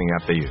the listening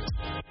app they use.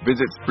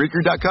 Visit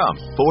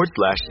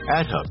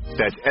Spreaker.com/AdHub.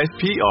 That's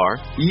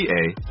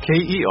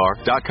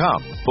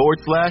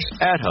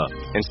SPREAKER.com/AdHub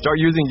and start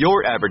using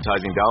your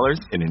advertising dollars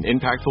in an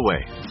impactful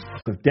way.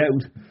 Of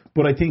doubt,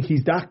 but I think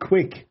he's that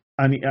quick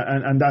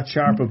and that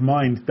sharp of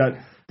mind that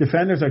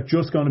defenders are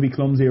just going to be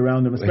clumsy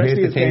around him.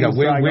 Especially here's the thing that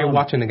we're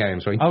watching the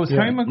games, right?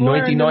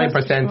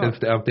 99% of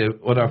the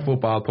other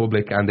football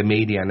public and the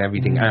media and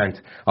everything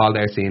aren't. All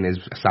they're seeing is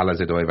Salah's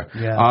a diver.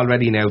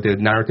 Already now the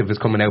narrative is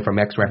coming out from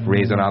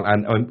ex-referees and all,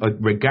 and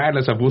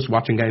regardless of us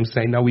watching games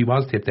saying no, he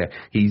was tipped there,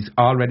 he's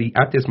already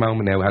at this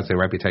moment now has a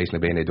reputation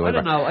of being a diver. I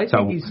don't know. I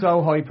think he's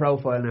so high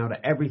profile now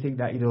that everything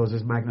that he does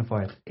is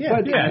magnified.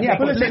 But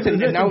listen,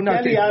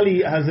 Dele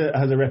Alli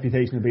has a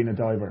reputation of being a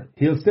diver.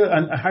 He'll still,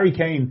 and Harry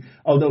Kane,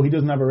 although he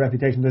doesn't have a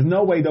reputation, there's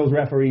no way those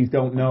referees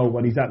don't know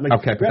what he's at. Like,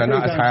 okay, but they're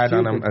not as hard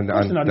on him, and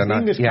they're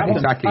not. Yeah,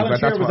 exactly. Alan but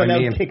that's was what I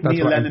mean. Kick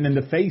Neil Lennon in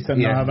the face and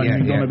not have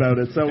anything done about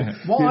it. So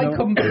what I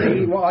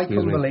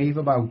couldn't believe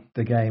about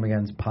the game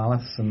against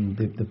Palace and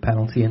the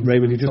penalty. Ray,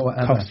 will you just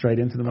cough straight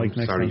into the mic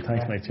next time?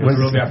 Thanks, mate.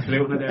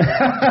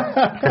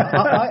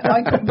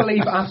 I couldn't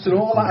believe after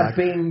all that had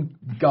been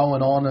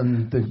going on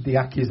and the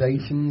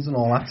accusations and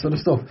all that sort of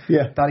stuff,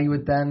 that he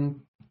would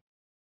then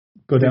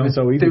go down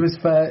so easy. Do his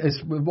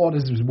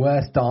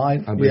worst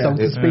dive, so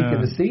to speak,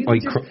 of the season.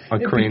 I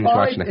cringed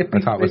watching it. I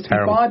thought it was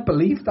terrible. I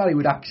believe that he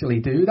would actually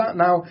do that.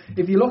 Now,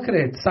 if you look at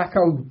it,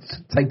 Sacco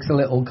takes a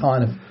little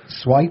kind of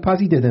swipe as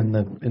he did in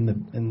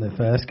the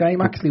first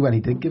game, actually, when he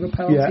did give a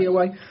penalty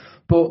away.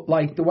 But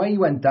like the way he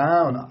went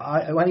down,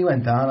 when he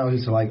went down, I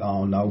was like,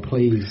 "Oh no,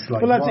 please!"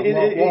 Like,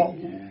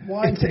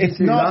 why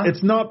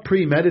it's not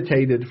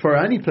premeditated for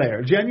any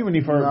player.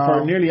 Genuinely,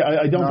 for nearly,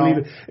 I don't believe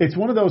it. It's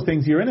one of those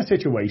things. You're in a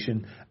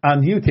situation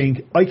and you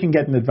think I can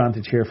get an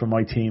advantage here for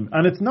my team,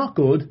 and it's not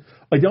good.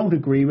 I don't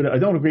agree with it. I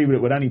don't agree with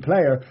it with any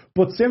player.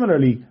 But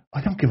similarly,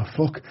 I don't give a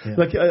fuck. Yeah.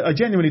 Like I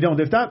genuinely don't.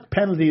 If that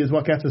penalty is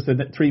what gets us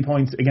the 3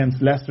 points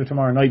against Leicester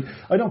tomorrow night,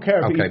 I don't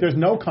care if there's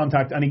no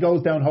contact and he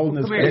goes down holding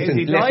his. Is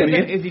he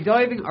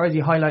diving or is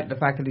he highlighting the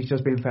fact that he's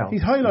just been fouled?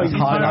 He's highlighting he's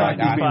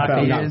been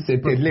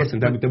fouled. Listen,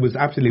 there was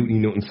absolutely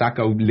nothing.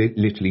 Sacco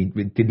literally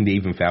didn't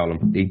even foul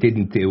him. He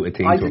didn't do a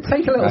thing. I did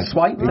take a little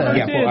swipe there.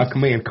 Yeah, but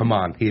come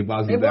on. He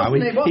wasn't.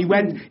 He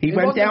went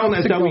down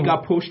as though he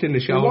got pushed in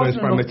the shoulders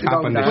from a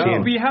tap on the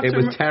shin.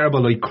 It was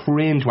terrible. I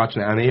cringe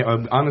watching it,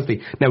 and honestly,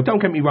 now don't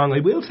get me wrong,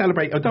 I will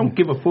celebrate. I don't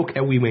give a fuck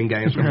how we win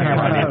games from here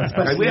on in.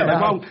 I will, I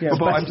won't,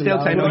 but I'm still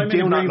saying I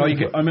do not like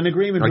it. I'm in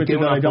agreement with you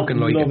that I don't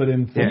love it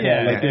in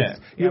football.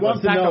 You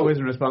want to know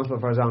isn't responsible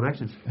for his own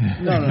actions.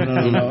 No,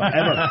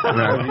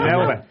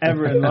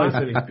 ever in life.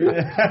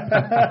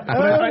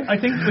 I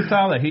think with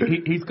Salah,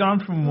 he's gone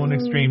from one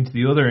extreme to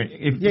the other.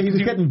 He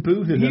was getting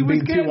booted. He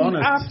was getting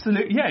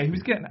absolutely, he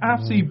was getting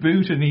absolutely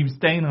booted, and he was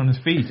staying on his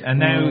feet, and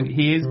now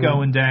he is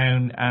going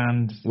down. And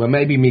well,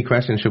 maybe my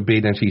question should be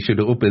then he should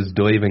up his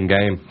diving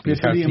game. He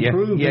should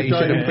improve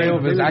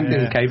his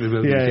acting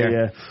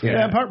capabilities.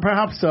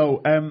 Perhaps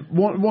so.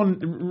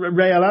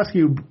 Ray,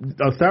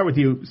 I'll start with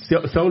you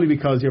solely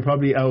because you're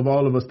probably out of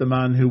all of us the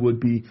man who would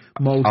be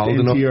most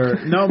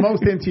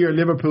into your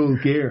Liverpool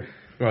gear.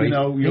 Right. You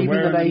know, you're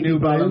wearing a New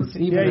Balance.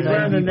 He's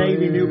wearing a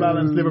navy New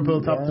Balance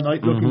Liverpool top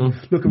tonight,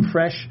 looking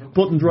fresh,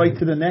 buttoned right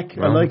to the neck.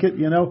 I like it,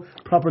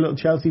 proper little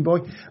Chelsea boy.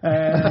 But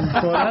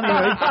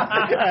anyway,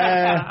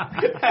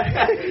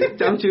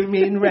 don't you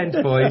mean rent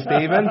boy,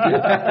 Stephen?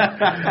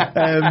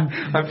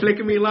 I'm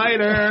flicking me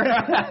lighter.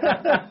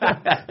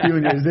 You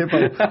and your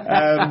Zippo.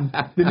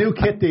 The new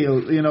kit deal.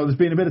 There's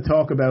been a bit of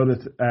talk about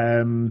it.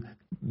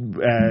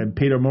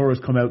 Peter Moore has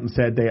come out and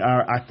said they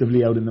are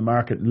actively out in the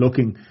market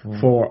looking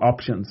for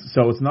options.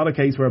 So it's not a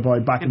case whereby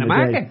back in the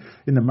day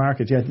in the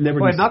market,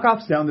 Liberty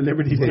knockoffs down the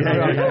Liberty.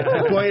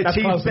 Buy a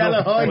cheap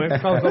Bella High.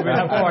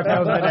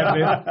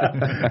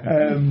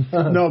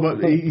 No,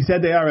 but he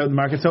said they are out in the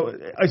market. So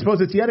I suppose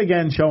it's yet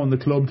again showing the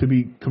club to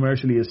be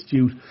commercially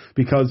astute,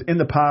 because in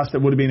the past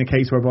it would have been a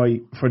case whereby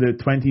for the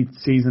 20th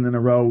season in a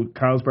row,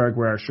 Carlsberg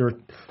were our shirt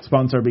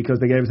sponsor because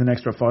they gave us an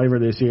extra $5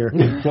 this year,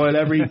 while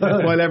every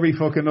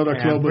fucking other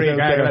club was out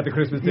there. At the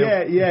Christmas deal.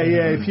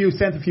 If you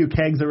sent a few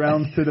kegs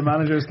around to the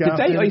manager's gaff.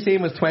 The date I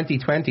seen was 2020,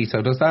 2020. So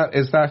is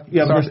that?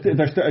 Yeah,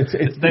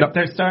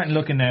 they're starting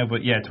looking now, but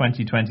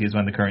 2020 is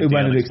when the current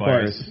deal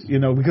expires.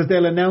 Because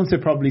they'll announce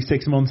it probably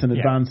 6 months in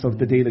advance of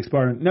the deal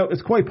expiring. No,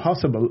 it's quite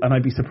possible, and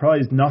I'd be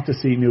surprised not to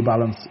see New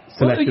Balance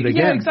selected again.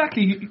 Yeah,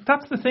 exactly.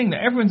 That's the thing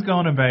that everyone's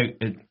going about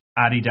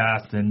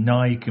Adidas and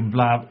Nike and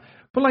blah.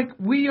 But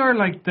we are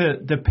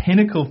the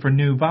pinnacle for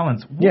New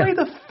Balance. Why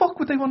the fuck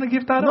would they want to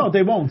give that up? No,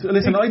 they won't.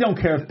 Listen, I don't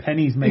care if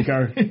pennies make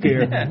our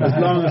gear, as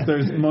long as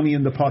there's money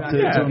in the pot to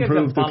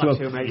improve the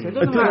club. It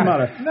doesn't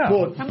matter.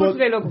 No. But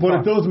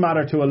it does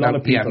matter to a lot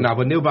of people.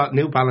 But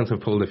New Balance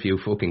have pulled a few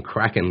fucking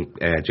cracking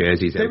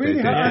jerseys. They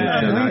really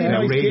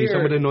have. Really,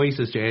 some of the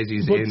nicest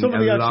jerseys in some of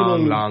the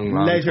actual long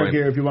leisure time.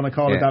 gear, if you want to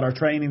call it that, or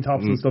training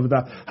tops and stuff like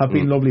that, have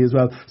been lovely as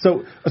well.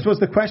 So I suppose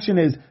the question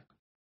is,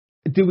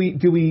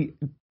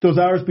 does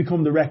ours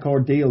become the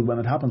record deal when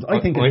it happens?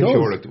 I think it does.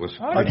 Sure it does.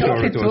 I think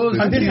it does.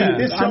 And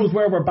this shows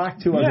where we're back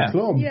to as a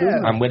club.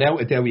 Yeah. And without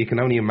a doubt, you can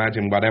only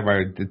imagine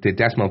whatever the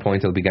decimal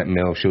points will be getting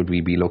now should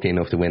we be lucky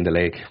enough to win the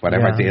league,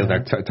 whatever deal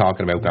they're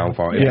talking about going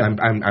for,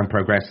 and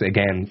progress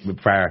again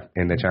far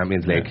in the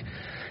Champions League.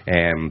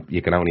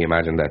 You can only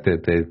imagine that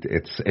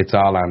it's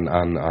all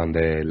on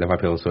the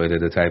Liverpool side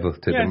of the table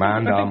to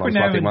demand almost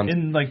what they want.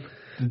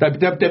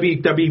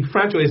 There'll be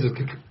franchises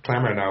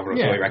clamouring over us,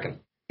 I reckon.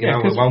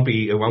 It won't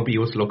be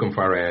us looking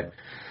for a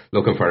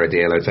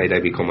deal. I'd say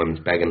they'd be coming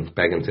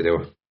begging to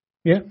do it.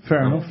 Yeah,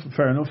 fair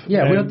enough.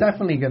 Yeah, we're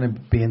definitely going to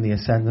be in the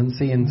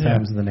ascendancy in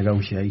terms of the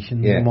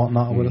negotiations and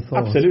whatnot. I would have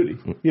thought. Absolutely.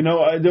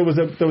 There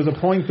was a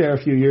point there a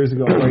few years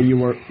ago where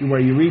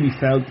you really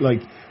felt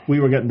like we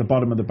were getting the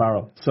bottom of the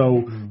barrel.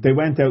 So they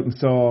went out and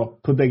saw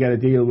could they get a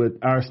deal with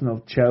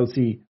Arsenal,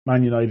 Chelsea,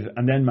 Man United,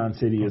 and then Man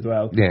City as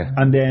well. Yeah.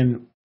 And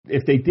then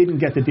if they didn't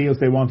get the deals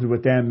they wanted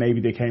with them, maybe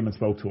they came and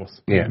spoke to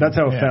us. Yeah. That's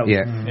how it felt.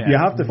 Yeah. You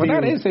have to feel...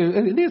 Well, it is how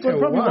it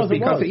was,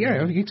 because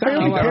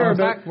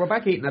exactly. We're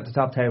back eating at the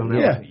top table now.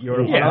 Yeah.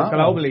 Europe,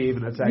 globally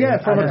even, I'd say.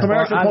 Yeah, from a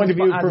commercial point of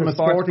view, from a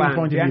sporting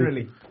point of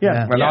view.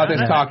 Yeah. Well, all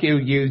this talk,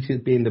 you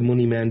being the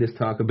money man, this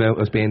talk about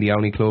us being the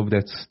only club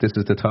this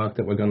is the talk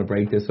that we're going to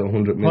break this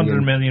 100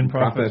 million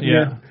profit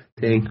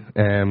thing.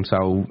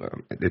 So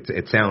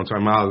it sounds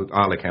from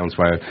all accounts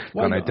where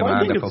when I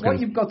demand the fucking... What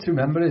you've got to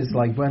remember is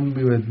when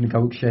we were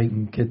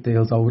negotiating kit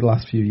deals over the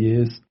last few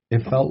years,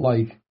 it felt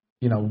like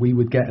we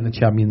would get in the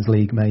Champions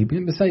League maybe.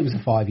 Say it was a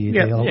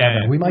 5-year deal.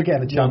 We might get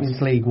in the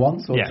Champions League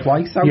once or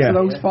twice out of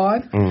those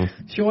 5.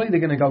 Surely they're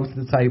going to go to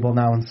the table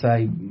now and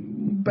say,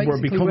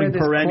 we're becoming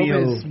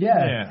perennial.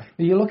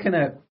 You're looking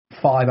at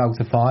 5 out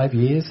of 5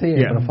 years here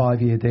for a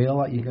 5-year deal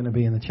that you're going to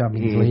be in the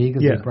Champions League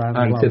as a brand.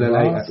 And to the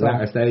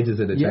latter stages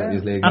of the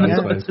Champions League. And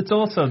it's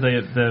also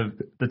the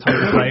type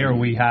of player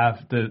we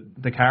have,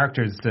 the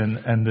characters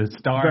and the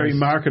stars. Very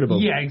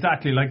marketable. Yeah,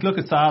 exactly. Like, look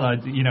at Salah.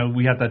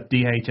 We had that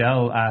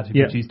DHL ad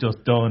which he's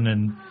just done,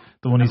 and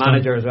the one he's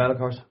manager as well, of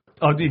course.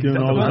 Oh,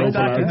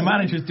 exactly. The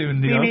manager's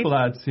doing the Opal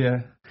ads,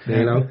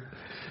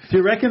 Do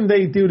you reckon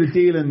they do the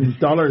deal in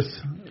dollars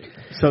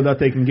so that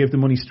they can give the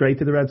money straight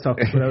to the Red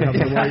Sox without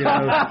having to worry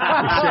about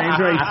exchange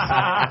rates?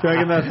 Do you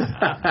reckon that's...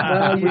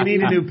 we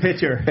need a new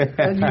pitcher.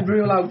 And you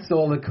rule out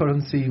all the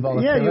currency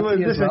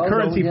volatility. Listen,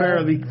 currency fair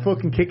will be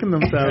fucking kicking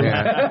themselves.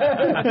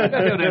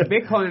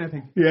 Bitcoin, I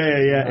think.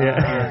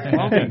 Yeah.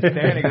 Won't be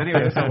sterling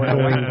anyway.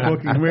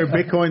 Where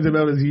Bitcoin's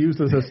about as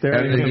useless as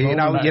sterling.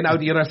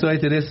 The other side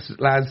to this,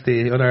 lads,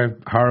 the other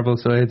horrible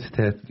side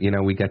to,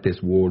 we get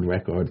this world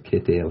record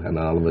kit deal, and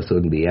all of a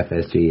sudden the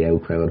FSG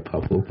out crowd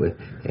pop up with,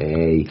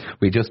 hey,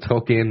 we just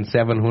took in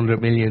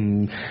 700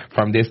 million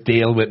from this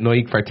deal with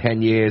Nike for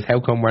 10 years. How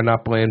come we're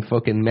not buying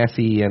fucking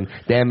Messi and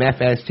them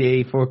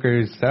FSG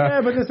fuckers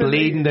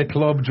bleeding the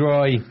club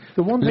dry?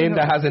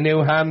 Linda has a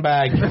new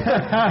handbag.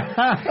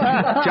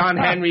 John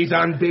Henry's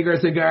on bigger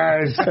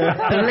cigars.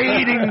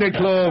 Bleeding the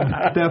club.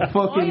 The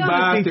fucking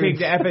bastards. I think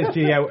the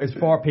FSG out is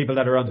for people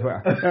that are on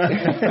Twitter.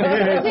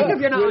 I think if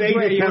you're not on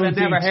Twitter, you would have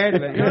never heard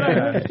of it.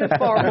 It's just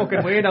 4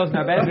 fucking weirdos in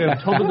their bedroom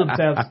tubbing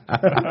themselves.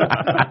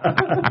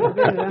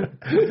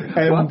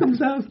 What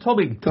themselves?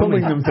 Tubbing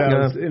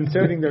themselves,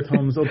 inserting their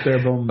thumbs up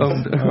their bums.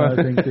 I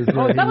think is that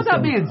what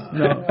that means?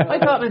 No. I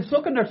thought it meant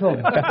sucking their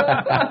thumb.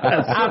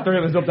 After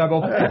it was up their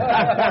bum.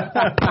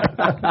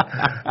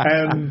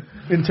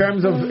 In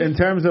terms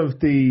of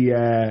the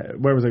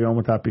where was I going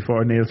with that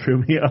before Neil threw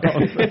me off?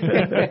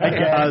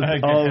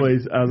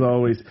 as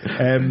always.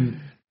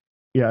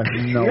 Yeah,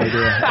 no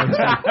idea.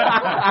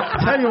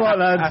 Tell you what,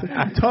 lads,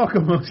 talk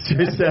amongst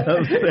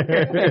yourselves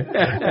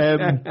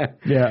there.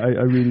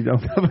 I really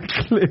don't have a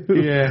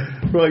clue. Yeah.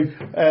 Right.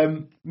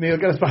 Neil,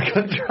 get us back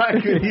on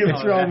track. You've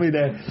thrown me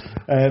there.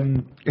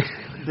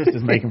 This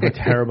is making for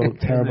terrible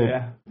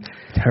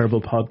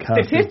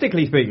podcast.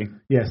 Statistically speaking.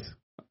 Yes.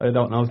 I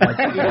don't know.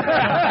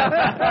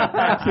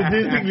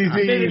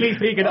 Statistically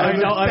speaking, I'm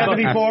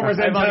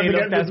 74% only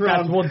looked at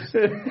stats once.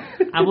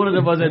 And one of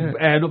them was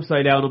an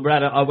upside down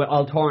umbrella,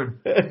 all torn,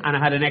 and I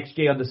had an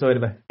XG on the side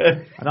of it.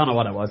 I don't know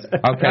what it was.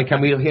 Okay, can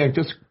we hear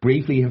just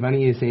briefly? Have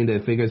any of you seen the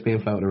figures being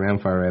floated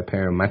around for a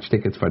pair of match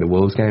tickets for the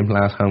Wolves game,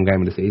 last home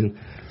game of the season?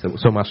 So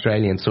some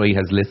Australian site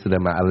has listed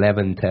them at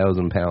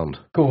 £11,000.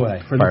 Go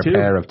away for a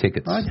pair of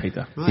tickets. I'd take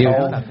that.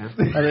 Yeah.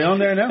 Are they on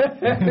there now? So,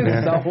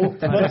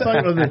 what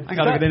site was it? I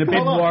got to get in a bit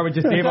more with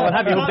you, Steve. I'll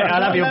have you up to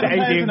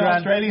 18 grand.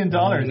 Australian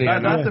dollars.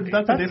 That's a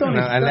difference.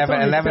 No,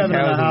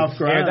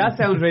 11,000. Yeah, that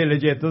sounds really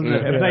legit, doesn't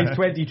it? It plays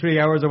 23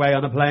 hours away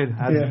on a plane.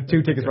 Has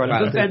 2 tickets for it.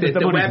 Just send us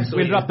the money.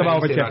 We'll drop them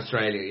over to you.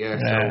 Australia, yeah.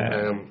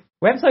 So,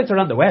 websites are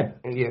on the web.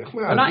 Yeah,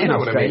 well, not in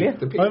Australia.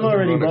 I've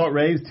already bought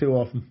Ray's too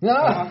often.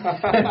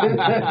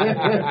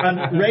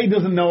 And Ray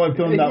doesn't know I've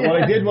done that.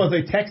 What I did was I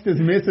texted his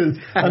missus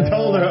and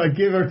told her I'd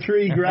give her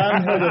 $3,000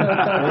 for them.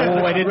 Oh,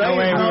 I didn't know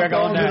where we were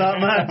going to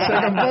that match.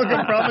 I can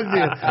fucking promise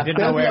you. I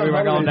didn't know where we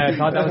were going there. I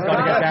thought that was going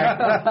to get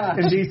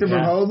dark. Indecent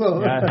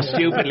proposal. Yeah.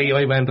 Stupidly,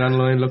 I went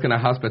online looking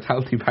at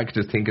hospitality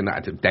packages thinking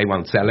that they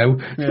won't sell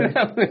out.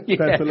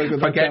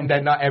 Forgetting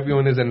that not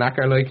everyone is a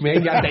knacker like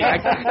me. Yeah,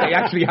 they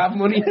actually have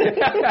money.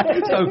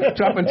 So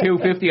dropping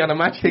 $2.50 on a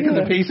match ticket is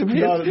a piece of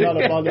piss. Not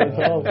a bother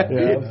at all.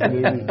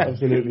 Yeah,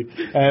 absolutely.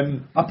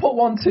 I put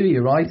one to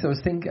you, right? I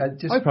was thinking,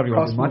 just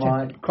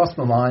crossed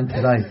my mind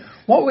today.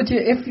 What would you,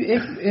 if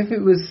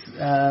it was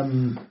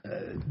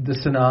the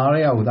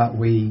scenario that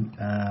we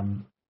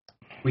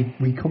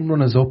come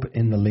runners up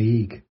in the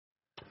league,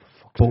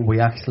 but we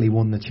actually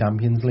won the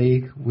Champions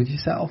League? Would you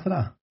settle for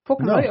that?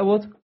 Fucking right, I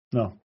would.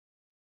 No.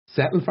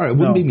 Settle for it. It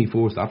wouldn't be my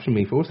first option.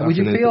 Would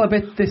you feel a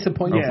bit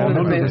disappointed? Yeah,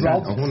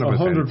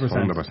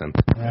 100%.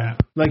 Yeah.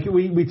 Like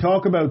we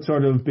talk about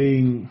sort of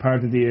being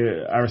part of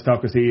the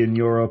aristocracy in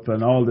Europe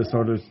and all this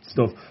sort of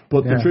stuff,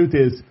 but the truth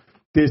is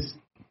this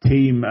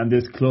team and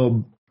this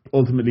club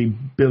ultimately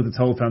built its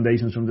whole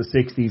foundations from the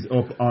 60s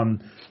up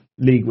on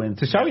league wins.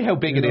 To show you how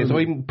big it is,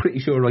 I'm pretty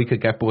sure I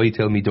could get by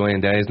till me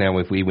dying days now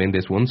if we win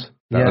this once.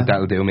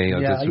 That'll do me. I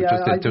don't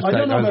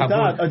know about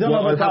that. I don't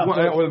know about that.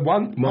 I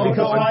want more.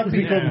 Because fans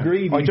become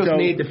greedy. I just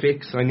need the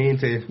fix. I need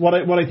to. What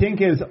I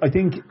think is,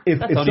 if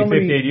that's only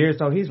somebody 15 years,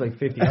 so he's like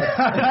 50.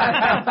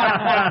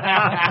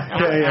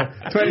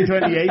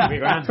 2028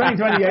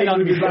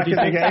 we'll be back in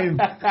the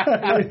game.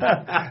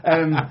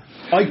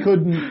 I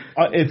couldn't.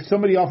 If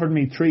somebody offered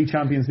me 3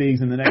 Champions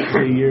Leagues in the next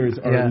 3 years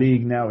or a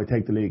league now, I'd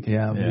take the league.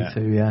 Yeah, me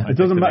too. Yeah, it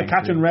doesn't matter.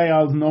 Catching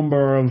Real's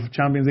number of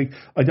Champions League,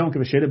 I don't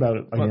give a shit about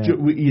it.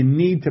 You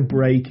need to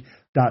break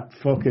that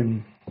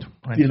fucking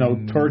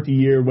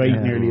 30-year wait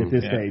nearly at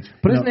this stage.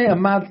 But isn't it a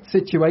mad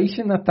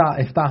situation that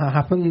if that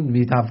happened,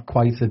 we'd have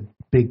quite a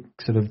big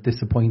sort of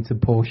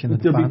disappointed portion of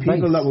the fan base? There'll be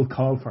people that will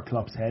call for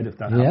Klopp's head if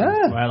that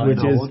happens. Yeah,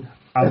 which is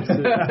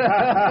absolutely.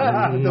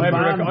 I'm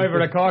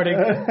recording.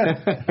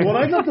 What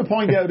I'd love to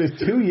point out is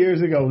 2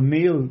 years ago,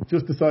 Neil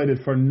just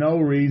decided for no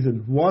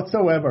reason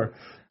whatsoever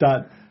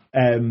that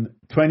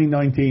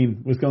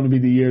 2019 was going to be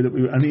the year that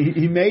and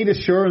he made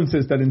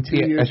assurances that in 2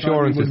 years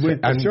assurances time he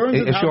would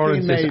win.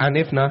 Assurances, and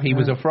if not, he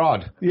was a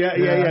fraud. Yeah.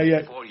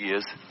 4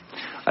 years.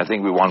 I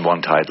think we won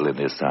 1 title in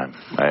this time.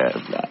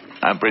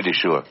 I'm pretty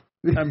sure.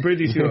 The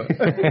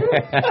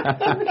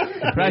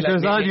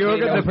pressure's on,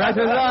 Jürgen. The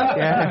pressure's on.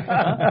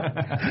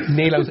 Yeah.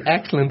 Nilo's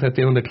excellent at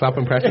doing the Klopp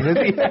impression,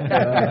 isn't he?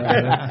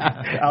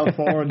 Al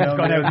Four and down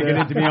there. It's going to get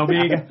into me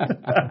Omega.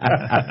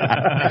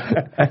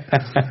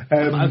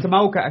 It's a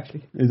Mocha,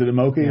 actually. Is it a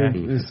Mocha? Yeah,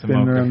 it's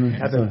spinning around.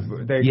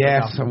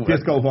 Yes.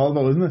 Disco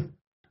Volvo, isn't it?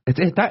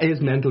 That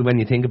is mental when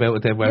you think about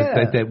it.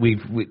 That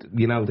we've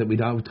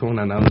all turn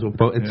our nose up,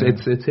 but it's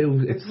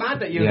mad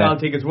that you all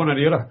think it's one or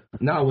the other.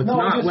 No, it's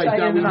not.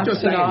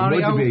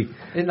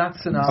 In that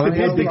scenario,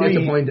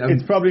 statistically,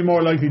 it's probably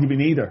more likely to be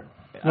neither.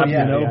 But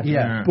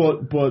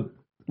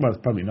it's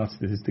probably not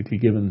statistically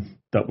given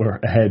that we're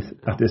ahead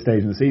at this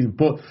stage in the season.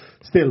 But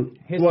still,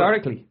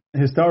 historically,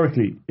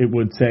 it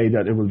would say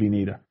that it will be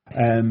neither.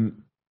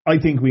 I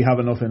think we have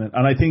enough in it,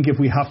 and I think if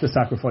we have to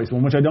sacrifice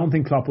one, which I don't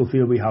think Klopp will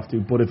feel we have to,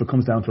 but if it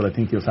comes down to it, I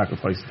think he'll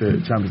sacrifice the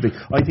Champions League.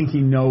 I think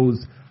he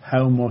knows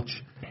how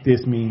much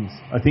this means.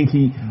 I think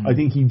he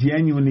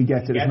genuinely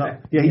gets it.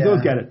 He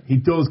does get it. He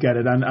does get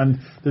it, and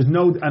there's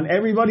and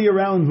everybody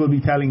around will be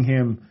telling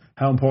him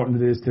how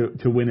important it is to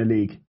win a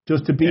league.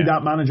 Just to be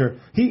that manager.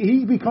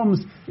 He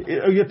becomes,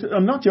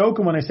 I'm not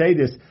joking when I say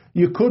this,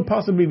 you could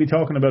possibly be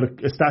talking about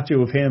a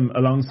statue of him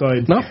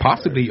alongside... Not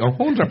possibly, 100%.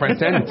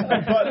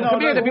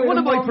 If you want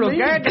to buy for a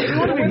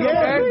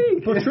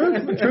garden, but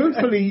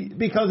truthfully,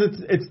 because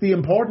it's the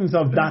importance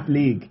of that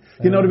league.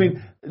 You know what I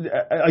mean?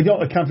 I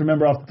can't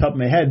remember off the top of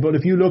my head, but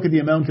if you look at the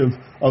amount of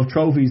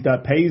trophies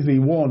that Paisley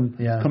won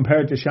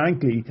compared to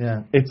Shankly,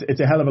 it's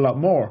a hell of a lot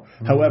more.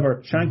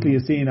 However, Shankly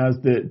is seen as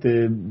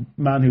the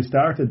man who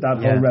started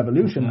that whole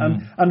revolution.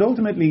 And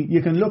ultimately,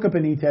 you can look at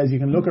Benitez, you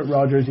can look at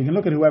Rodgers, you can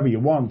look at whoever you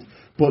want,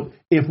 but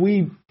if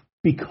we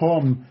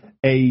become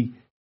a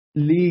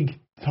league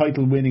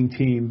title-winning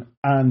team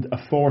and a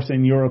force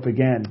in Europe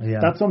again. Yeah.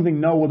 That's something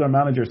no other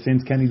manager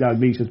since Kenny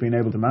Dalglish has been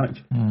able to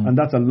manage, and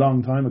that's a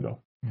long time ago.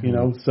 You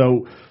know,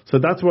 so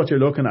that's what you're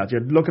looking at.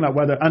 You're looking at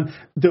whether, and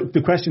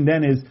the question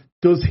then is,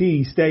 does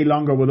he stay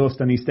longer with us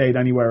than he stayed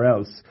anywhere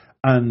else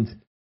and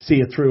see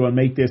it through and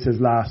make this his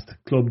last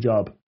club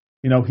job?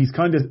 You know, he's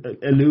kind of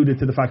alluded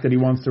to the fact that he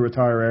wants to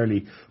retire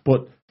early,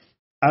 but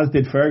as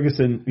did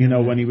Ferguson, you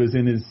know, when he was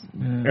in his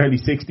early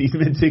 60s,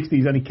 mid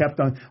 60s, and he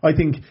kept on. I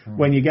think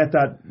when you get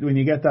that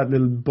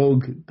little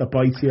bug that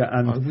bites you,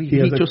 and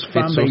he just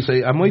fits us.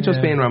 Am I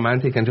just being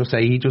romantic and just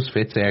say he just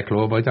fits our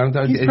club? I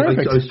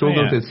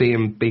struggle to see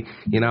him be,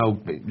 you know,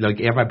 like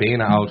ever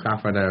being at Old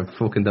Trafford or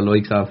fucking the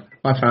likes of.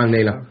 What's wrong,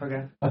 Neil?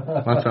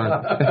 What's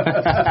wrong?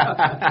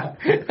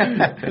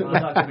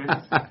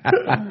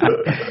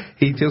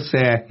 He just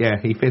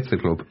he fits the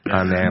club,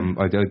 and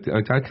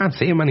I can't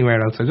see him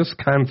anywhere else. I just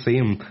can't see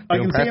him. I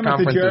can see him as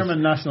the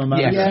German national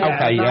manager.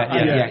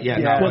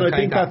 Yeah. But I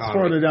think that's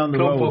further down the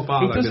road.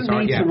 He doesn't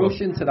need to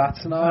rush into that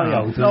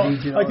scenario.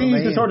 I think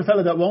he's the sort of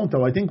fella that won't,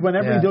 though. I think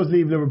whenever he does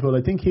leave Liverpool,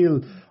 I think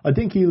he'll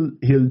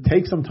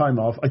take some time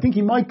off. I think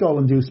he might go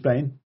and do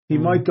Spain. He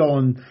might go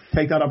and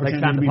take that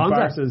opportunity to be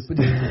Barca's.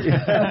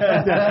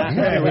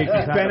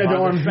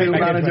 Benidorm's new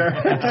manager.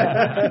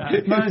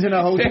 Managing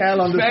a hotel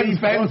on the sea.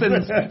 Sven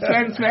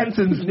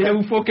Svensson's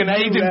new fucking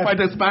agent for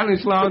the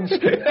Spanish launch.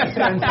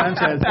 Sven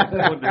Sanchez.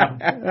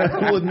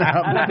 Wouldn't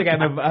happen. That's the game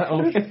of...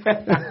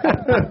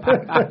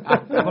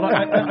 But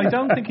I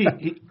don't think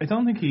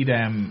he'd...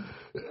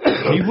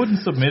 he wouldn't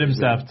submit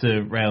himself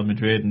to Real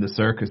Madrid and the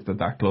circus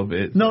that club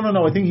is. No.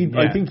 I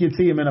think you'd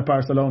see him in at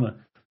Barcelona.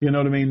 You know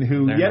what I mean?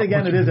 Who, yet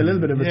again, it is a little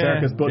bit of a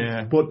circus,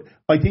 but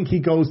I think he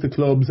goes to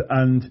clubs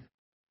and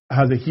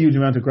has a huge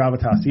amount of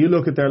gravitas. So you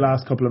look at their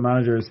last couple of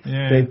managers,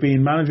 they've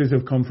been managers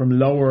who've come from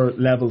lower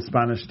level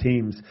Spanish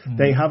teams.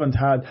 They haven't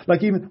had,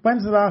 like, even,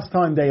 when's the last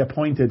time they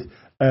appointed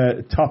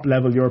a top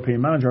level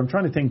European manager? I'm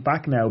trying to think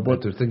back now,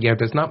 but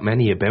there's not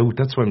many about,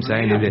 that's what I'm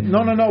saying. No,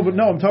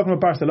 I'm talking about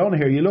Barcelona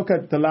here. You look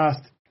at the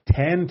last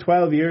 10,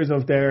 12 years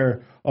of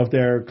their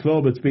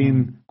club, it's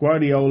been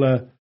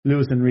Guardiola,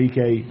 Luis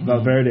Enrique,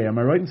 Valverde. Am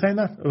I right in saying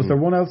that? Was there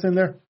one else in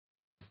there?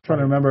 I'm trying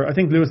to remember. I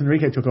think Luis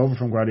Enrique took over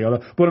from Guardiola.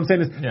 But what I'm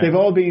saying is they've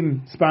all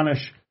been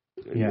Spanish,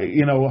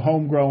 you know,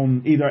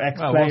 homegrown, either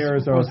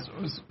ex-players or... Was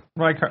it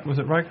Rijkaard?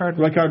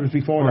 Rijkaard was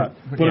before that.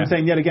 But I'm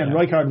saying, yet again,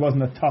 Rijkaard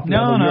wasn't a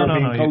top-level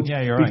European coach.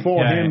 Yeah, you're right.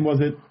 Before him,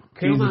 was it...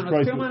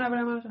 Koeman ever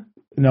a manager?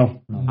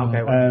 No.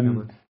 Okay,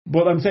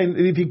 but I'm saying,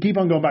 if you keep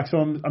on going back, so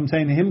I'm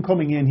saying him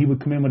coming in, he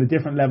would come in with a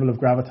different level of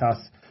gravitas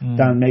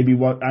than maybe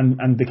what,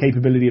 and the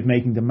capability of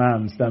making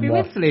demands than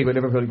what. If he wins the league with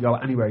Liverpool, go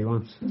anywhere he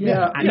wants.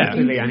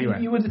 Anywhere.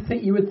 You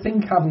would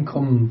think having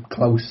come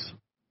close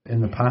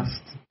in the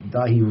past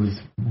that he would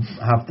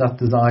have that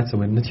desire to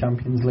win the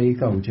Champions League,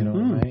 though. Do you know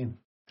what I mean?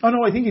 Oh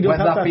no, I think he does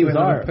have that desire. Whether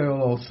that be with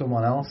Liverpool or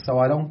someone else, so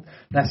I don't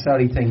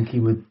necessarily think he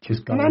would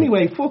just go... And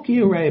anyway, fuck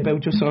you, Ray,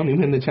 about just only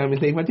winning the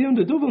Champions League. We're doing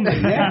the double, mate,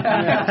 yeah?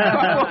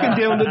 We're fucking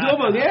doing the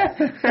double, yeah?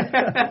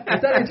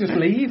 Instead I just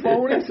leave,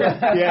 won't it?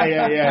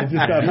 Yeah.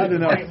 Just I've had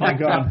enough, thank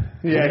God.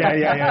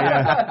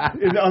 Yeah.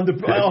 Off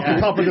the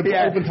top of the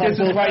open top. This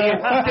is why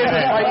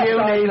you,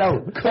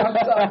 Nilo.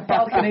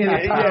 Balcony in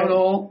the town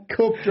hall.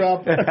 Cup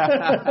drop.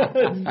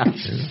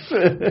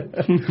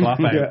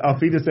 Auf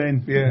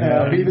Wiedersehen.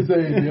 Auf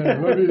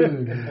Wiedersehen,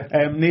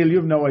 Neil, you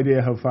have no idea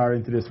how far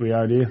into this we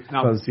are, do you?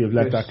 Because you've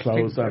let that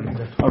close. Okay,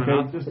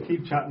 just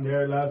keep chatting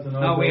there, lads. And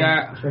no, we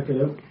are. Check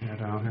it out. Yeah,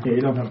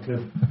 you don't have to.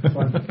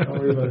 Don't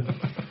worry about it.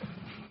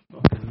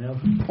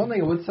 One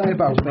thing I would say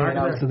about being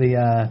out to the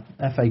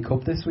FA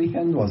Cup this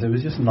weekend was it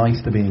was just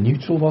nice to be a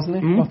neutral, wasn't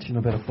it? Watching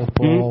a bit of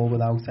football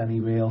without any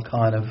real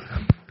kind of...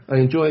 I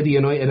enjoyed the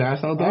United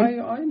Arsenal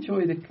game. I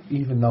enjoyed it,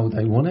 even though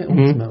they won it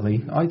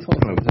ultimately. I thought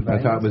it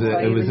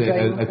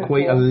was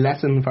quite a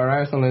lesson for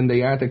Arsenal in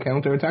the art of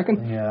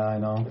counter-attacking. Yeah, I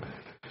know.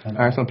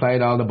 Arsenal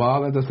played all the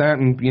ball at the start,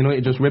 and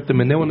United just ripped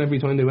them a new one every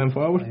time they went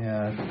forward.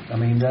 Yeah, I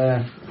mean,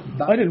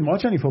 I didn't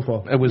watch any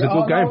football. It was a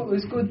good game. No, it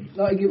was good.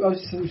 Like it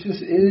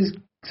is.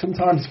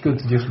 Sometimes it's good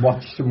to just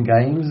watch some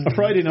games. A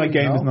Friday night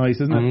game is nice,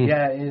 isn't it?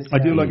 Yeah, it is.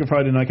 I do like a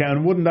Friday night game, and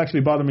it wouldn't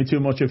actually bother me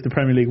too much if the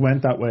Premier League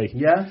went that way.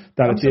 Yeah,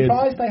 I'm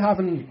surprised they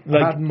haven't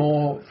had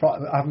more.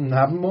 Haven't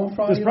had more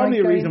Friday. There's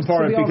probably night a reason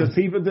for it because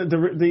people.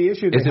 The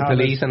issue is it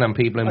policing and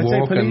people in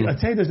work.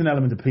 I'd say there's an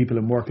element of people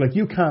in work. Like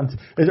you can't,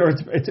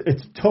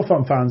 it's tough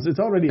on fans. It's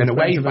already an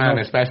away fan,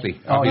 especially.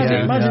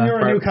 Imagine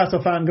you're a Newcastle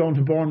fan going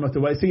to Bournemouth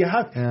away. So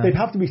they'd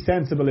have to be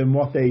sensible in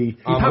what they.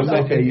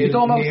 You'd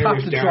almost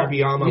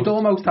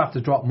have to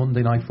drop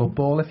Monday Night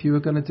Football if you were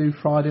going to do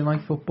Friday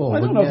Night Football. I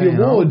don't know if you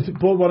would,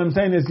 but what I'm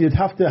saying is you'd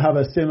have to have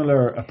a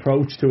similar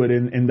approach to it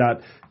in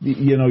that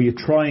you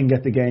try and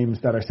get the games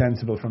that are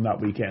sensible from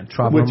that weekend.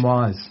 Travelling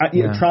wise,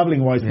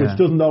 which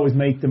doesn't always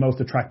make the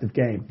most attractive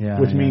game,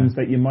 which means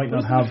that you might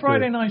not have.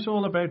 Friday night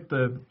all about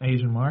the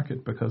Asian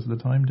market because of the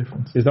time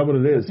difference. Is that what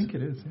it is? I think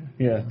it is.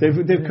 Yeah,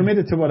 they've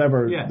committed to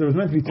whatever. Yeah. There was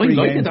meant to be 3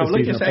 games.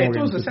 Like you say, it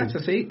was a set to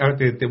see, or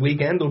the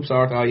weekend up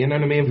sort of, you know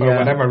what I mean, for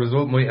whatever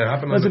result might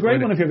happen. It's a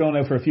great one if you're going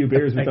out for a few beers.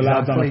 beers with the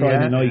lads on a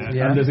Friday night,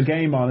 and there's a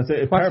game on. It's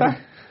perfect. That?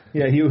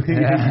 Yeah, I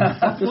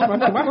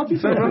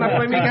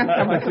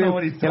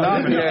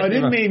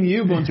didn't mean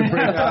you, bunch of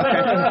pricks.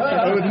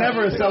 I would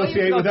never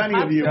associate with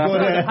any of you.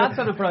 But Pats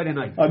on a Friday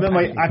night. I meant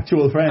my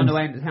actual friends. On the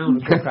way into town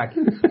was good crack.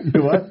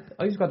 You what?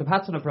 I used to go to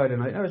Pats on a Friday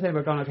night. Never saying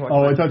we're going to watch.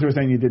 Oh, I thought you were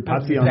saying you did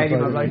Patsy on a Friday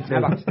night.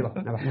 Never.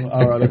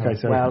 All right, okay,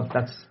 sorry. Well,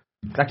 it's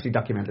actually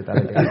documented that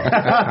I did.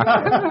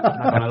 I'm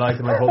not going to lie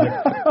to my public.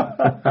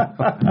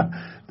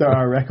 There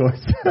are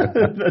records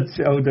that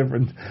show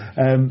different.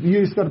 You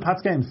used to go to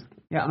Pat's games?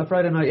 Yeah, on a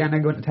Friday night, and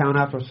then go into town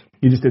afterwards.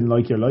 You just didn't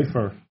like your life,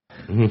 or?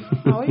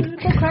 No, you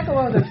didn't go crack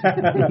about it.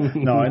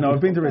 No, I know.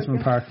 I've been to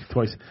Richmond Park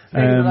twice.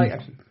 Stadium of Light,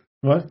 actually.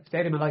 What?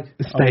 Stadium of Light.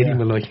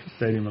 Stadium of Light.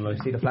 Stadium of Light.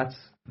 See the flats.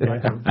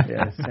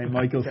 Yeah, St.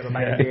 Michael's. St.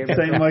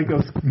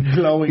 Michael's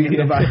glowing in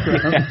the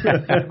background.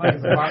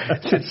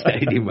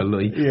 Stadium of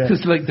Light.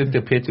 Just like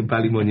the pitch in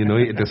Ballymun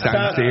United, the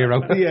San Siro.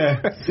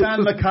 Yeah,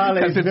 San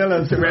Macaulay's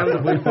Villas.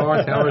 Surrounded by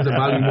 4 towers of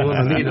Ballymun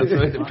on either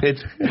side of the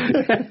pitch.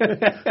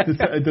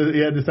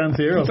 The San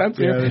Siro. San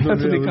Siro.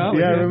 That's what they call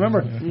it. Yeah, I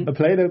remember. I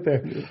played out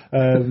there.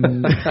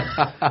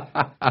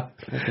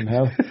 Fucking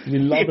hell. We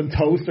lobbing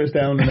toasters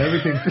down and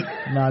everything.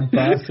 Mad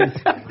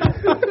bastards.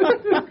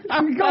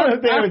 I'm going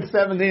out there at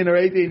 17 or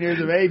 18 years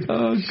of age.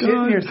 Oh,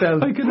 shitting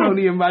yourself. I can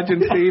only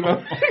imagine Steve.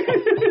 I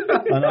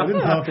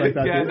didn't talk like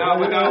that. Yeah, no, I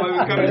was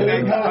going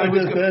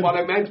to say. What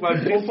I meant was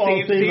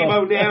Steve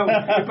now.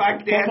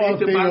 Back then, football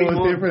Steve was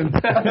different.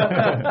 Get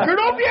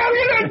up, you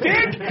little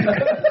dick!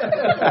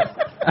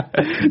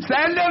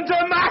 Send them to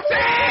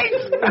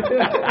Massey's!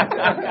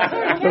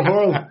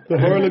 The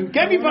hurling.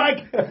 Get me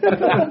back!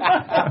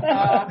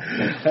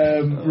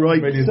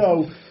 Right,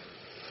 so...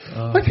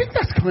 I think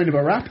that's kind of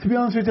a wrap, to be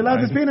honest with you,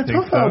 lads. It's been a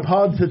tough old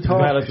pod to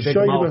talk. Well, I have to pick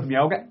them out from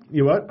yoga.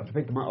 You what? I have to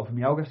pick them out from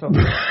yoga, so.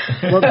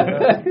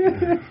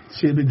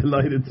 She'll be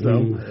delighted,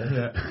 so.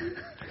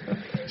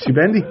 She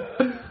bendy?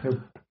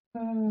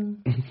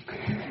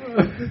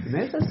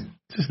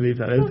 Just leave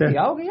that out there.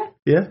 Yoga,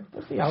 yeah?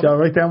 Shall I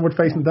write downward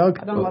facing dog?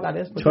 I don't know what that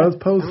is. Child's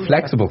pose?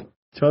 Flexible.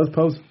 Child's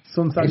pose,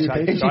 sun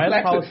salutation.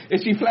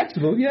 Is she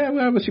flexible? Yeah,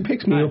 well, she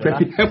picks me up.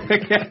 She's flexible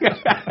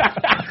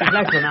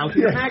now.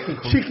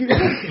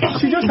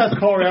 She just has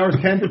core hours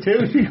 10 to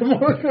 2. She can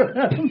work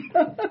around.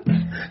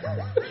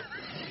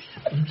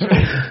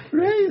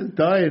 Ray is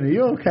dying. Are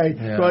you okay?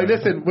 Yeah. Right,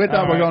 listen, with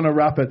that, we're going to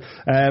wrap it.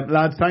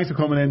 Lads, thanks for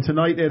coming in.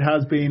 Tonight it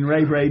has been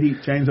Ray Brady,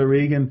 James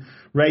O'Regan,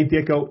 Ray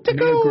Dicko,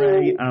 Neil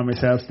Gray, and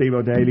myself, Steve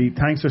O'Daly.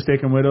 Thanks for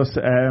sticking with us.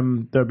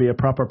 There'll be a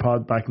proper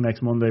pod back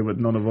next Monday with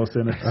none of us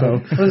in it. So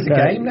there's a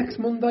game next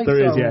Monday.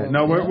 There is, yeah.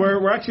 No,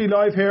 we're actually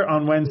live here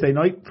on Wednesday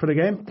night for the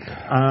game,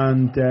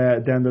 and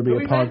then there'll be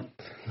a pod.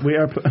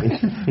 We're playing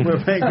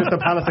Crystal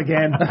Palace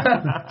again.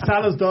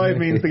 Salah's dive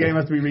means the game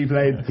has to be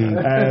replayed.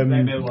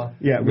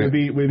 Yeah, we'll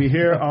be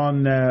here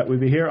on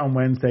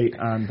Wednesday,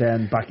 and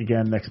then back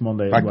again next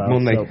Monday as well.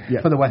 Monday. So,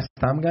 yeah. For the West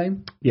Ham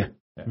game. Yeah.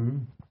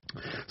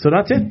 So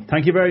that's it.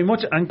 Thank you very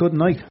much, and good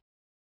night.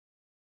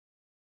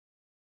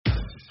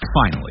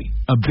 Finally,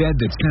 a bed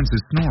that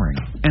senses snoring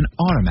and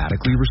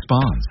automatically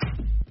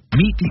responds.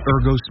 Meet the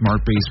Ergo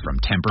Smart Base from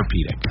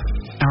Tempur-Pedic,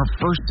 our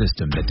first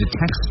system that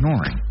detects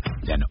snoring,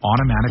 then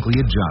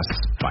automatically adjusts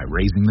by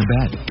raising the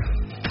bed.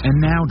 And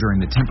now, during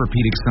the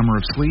Tempur-Pedic Summer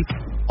of Sleep,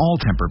 all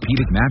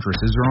Tempur-Pedic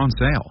mattresses are on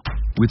sale,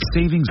 with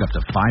savings up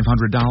to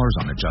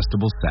 $500 on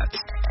adjustable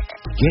sets.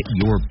 Get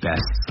your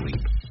best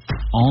sleep,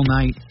 all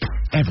night,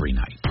 every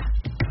night.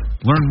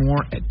 Learn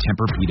more at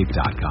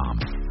Tempur-Pedic.com.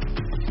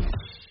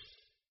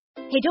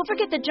 Hey, don't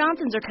forget the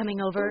Johnsons are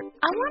coming over.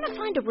 I want to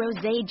find a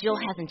rosé Jill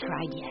hasn't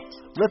tried yet.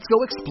 Let's go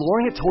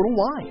exploring at Total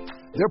Wine.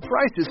 Their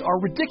prices are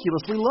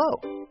ridiculously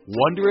low.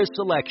 Wondrous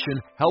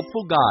selection,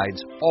 helpful guides,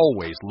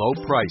 always low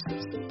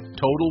prices.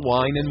 Total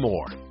Wine and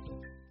more.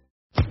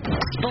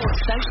 Sports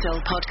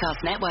Social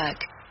Podcast Network.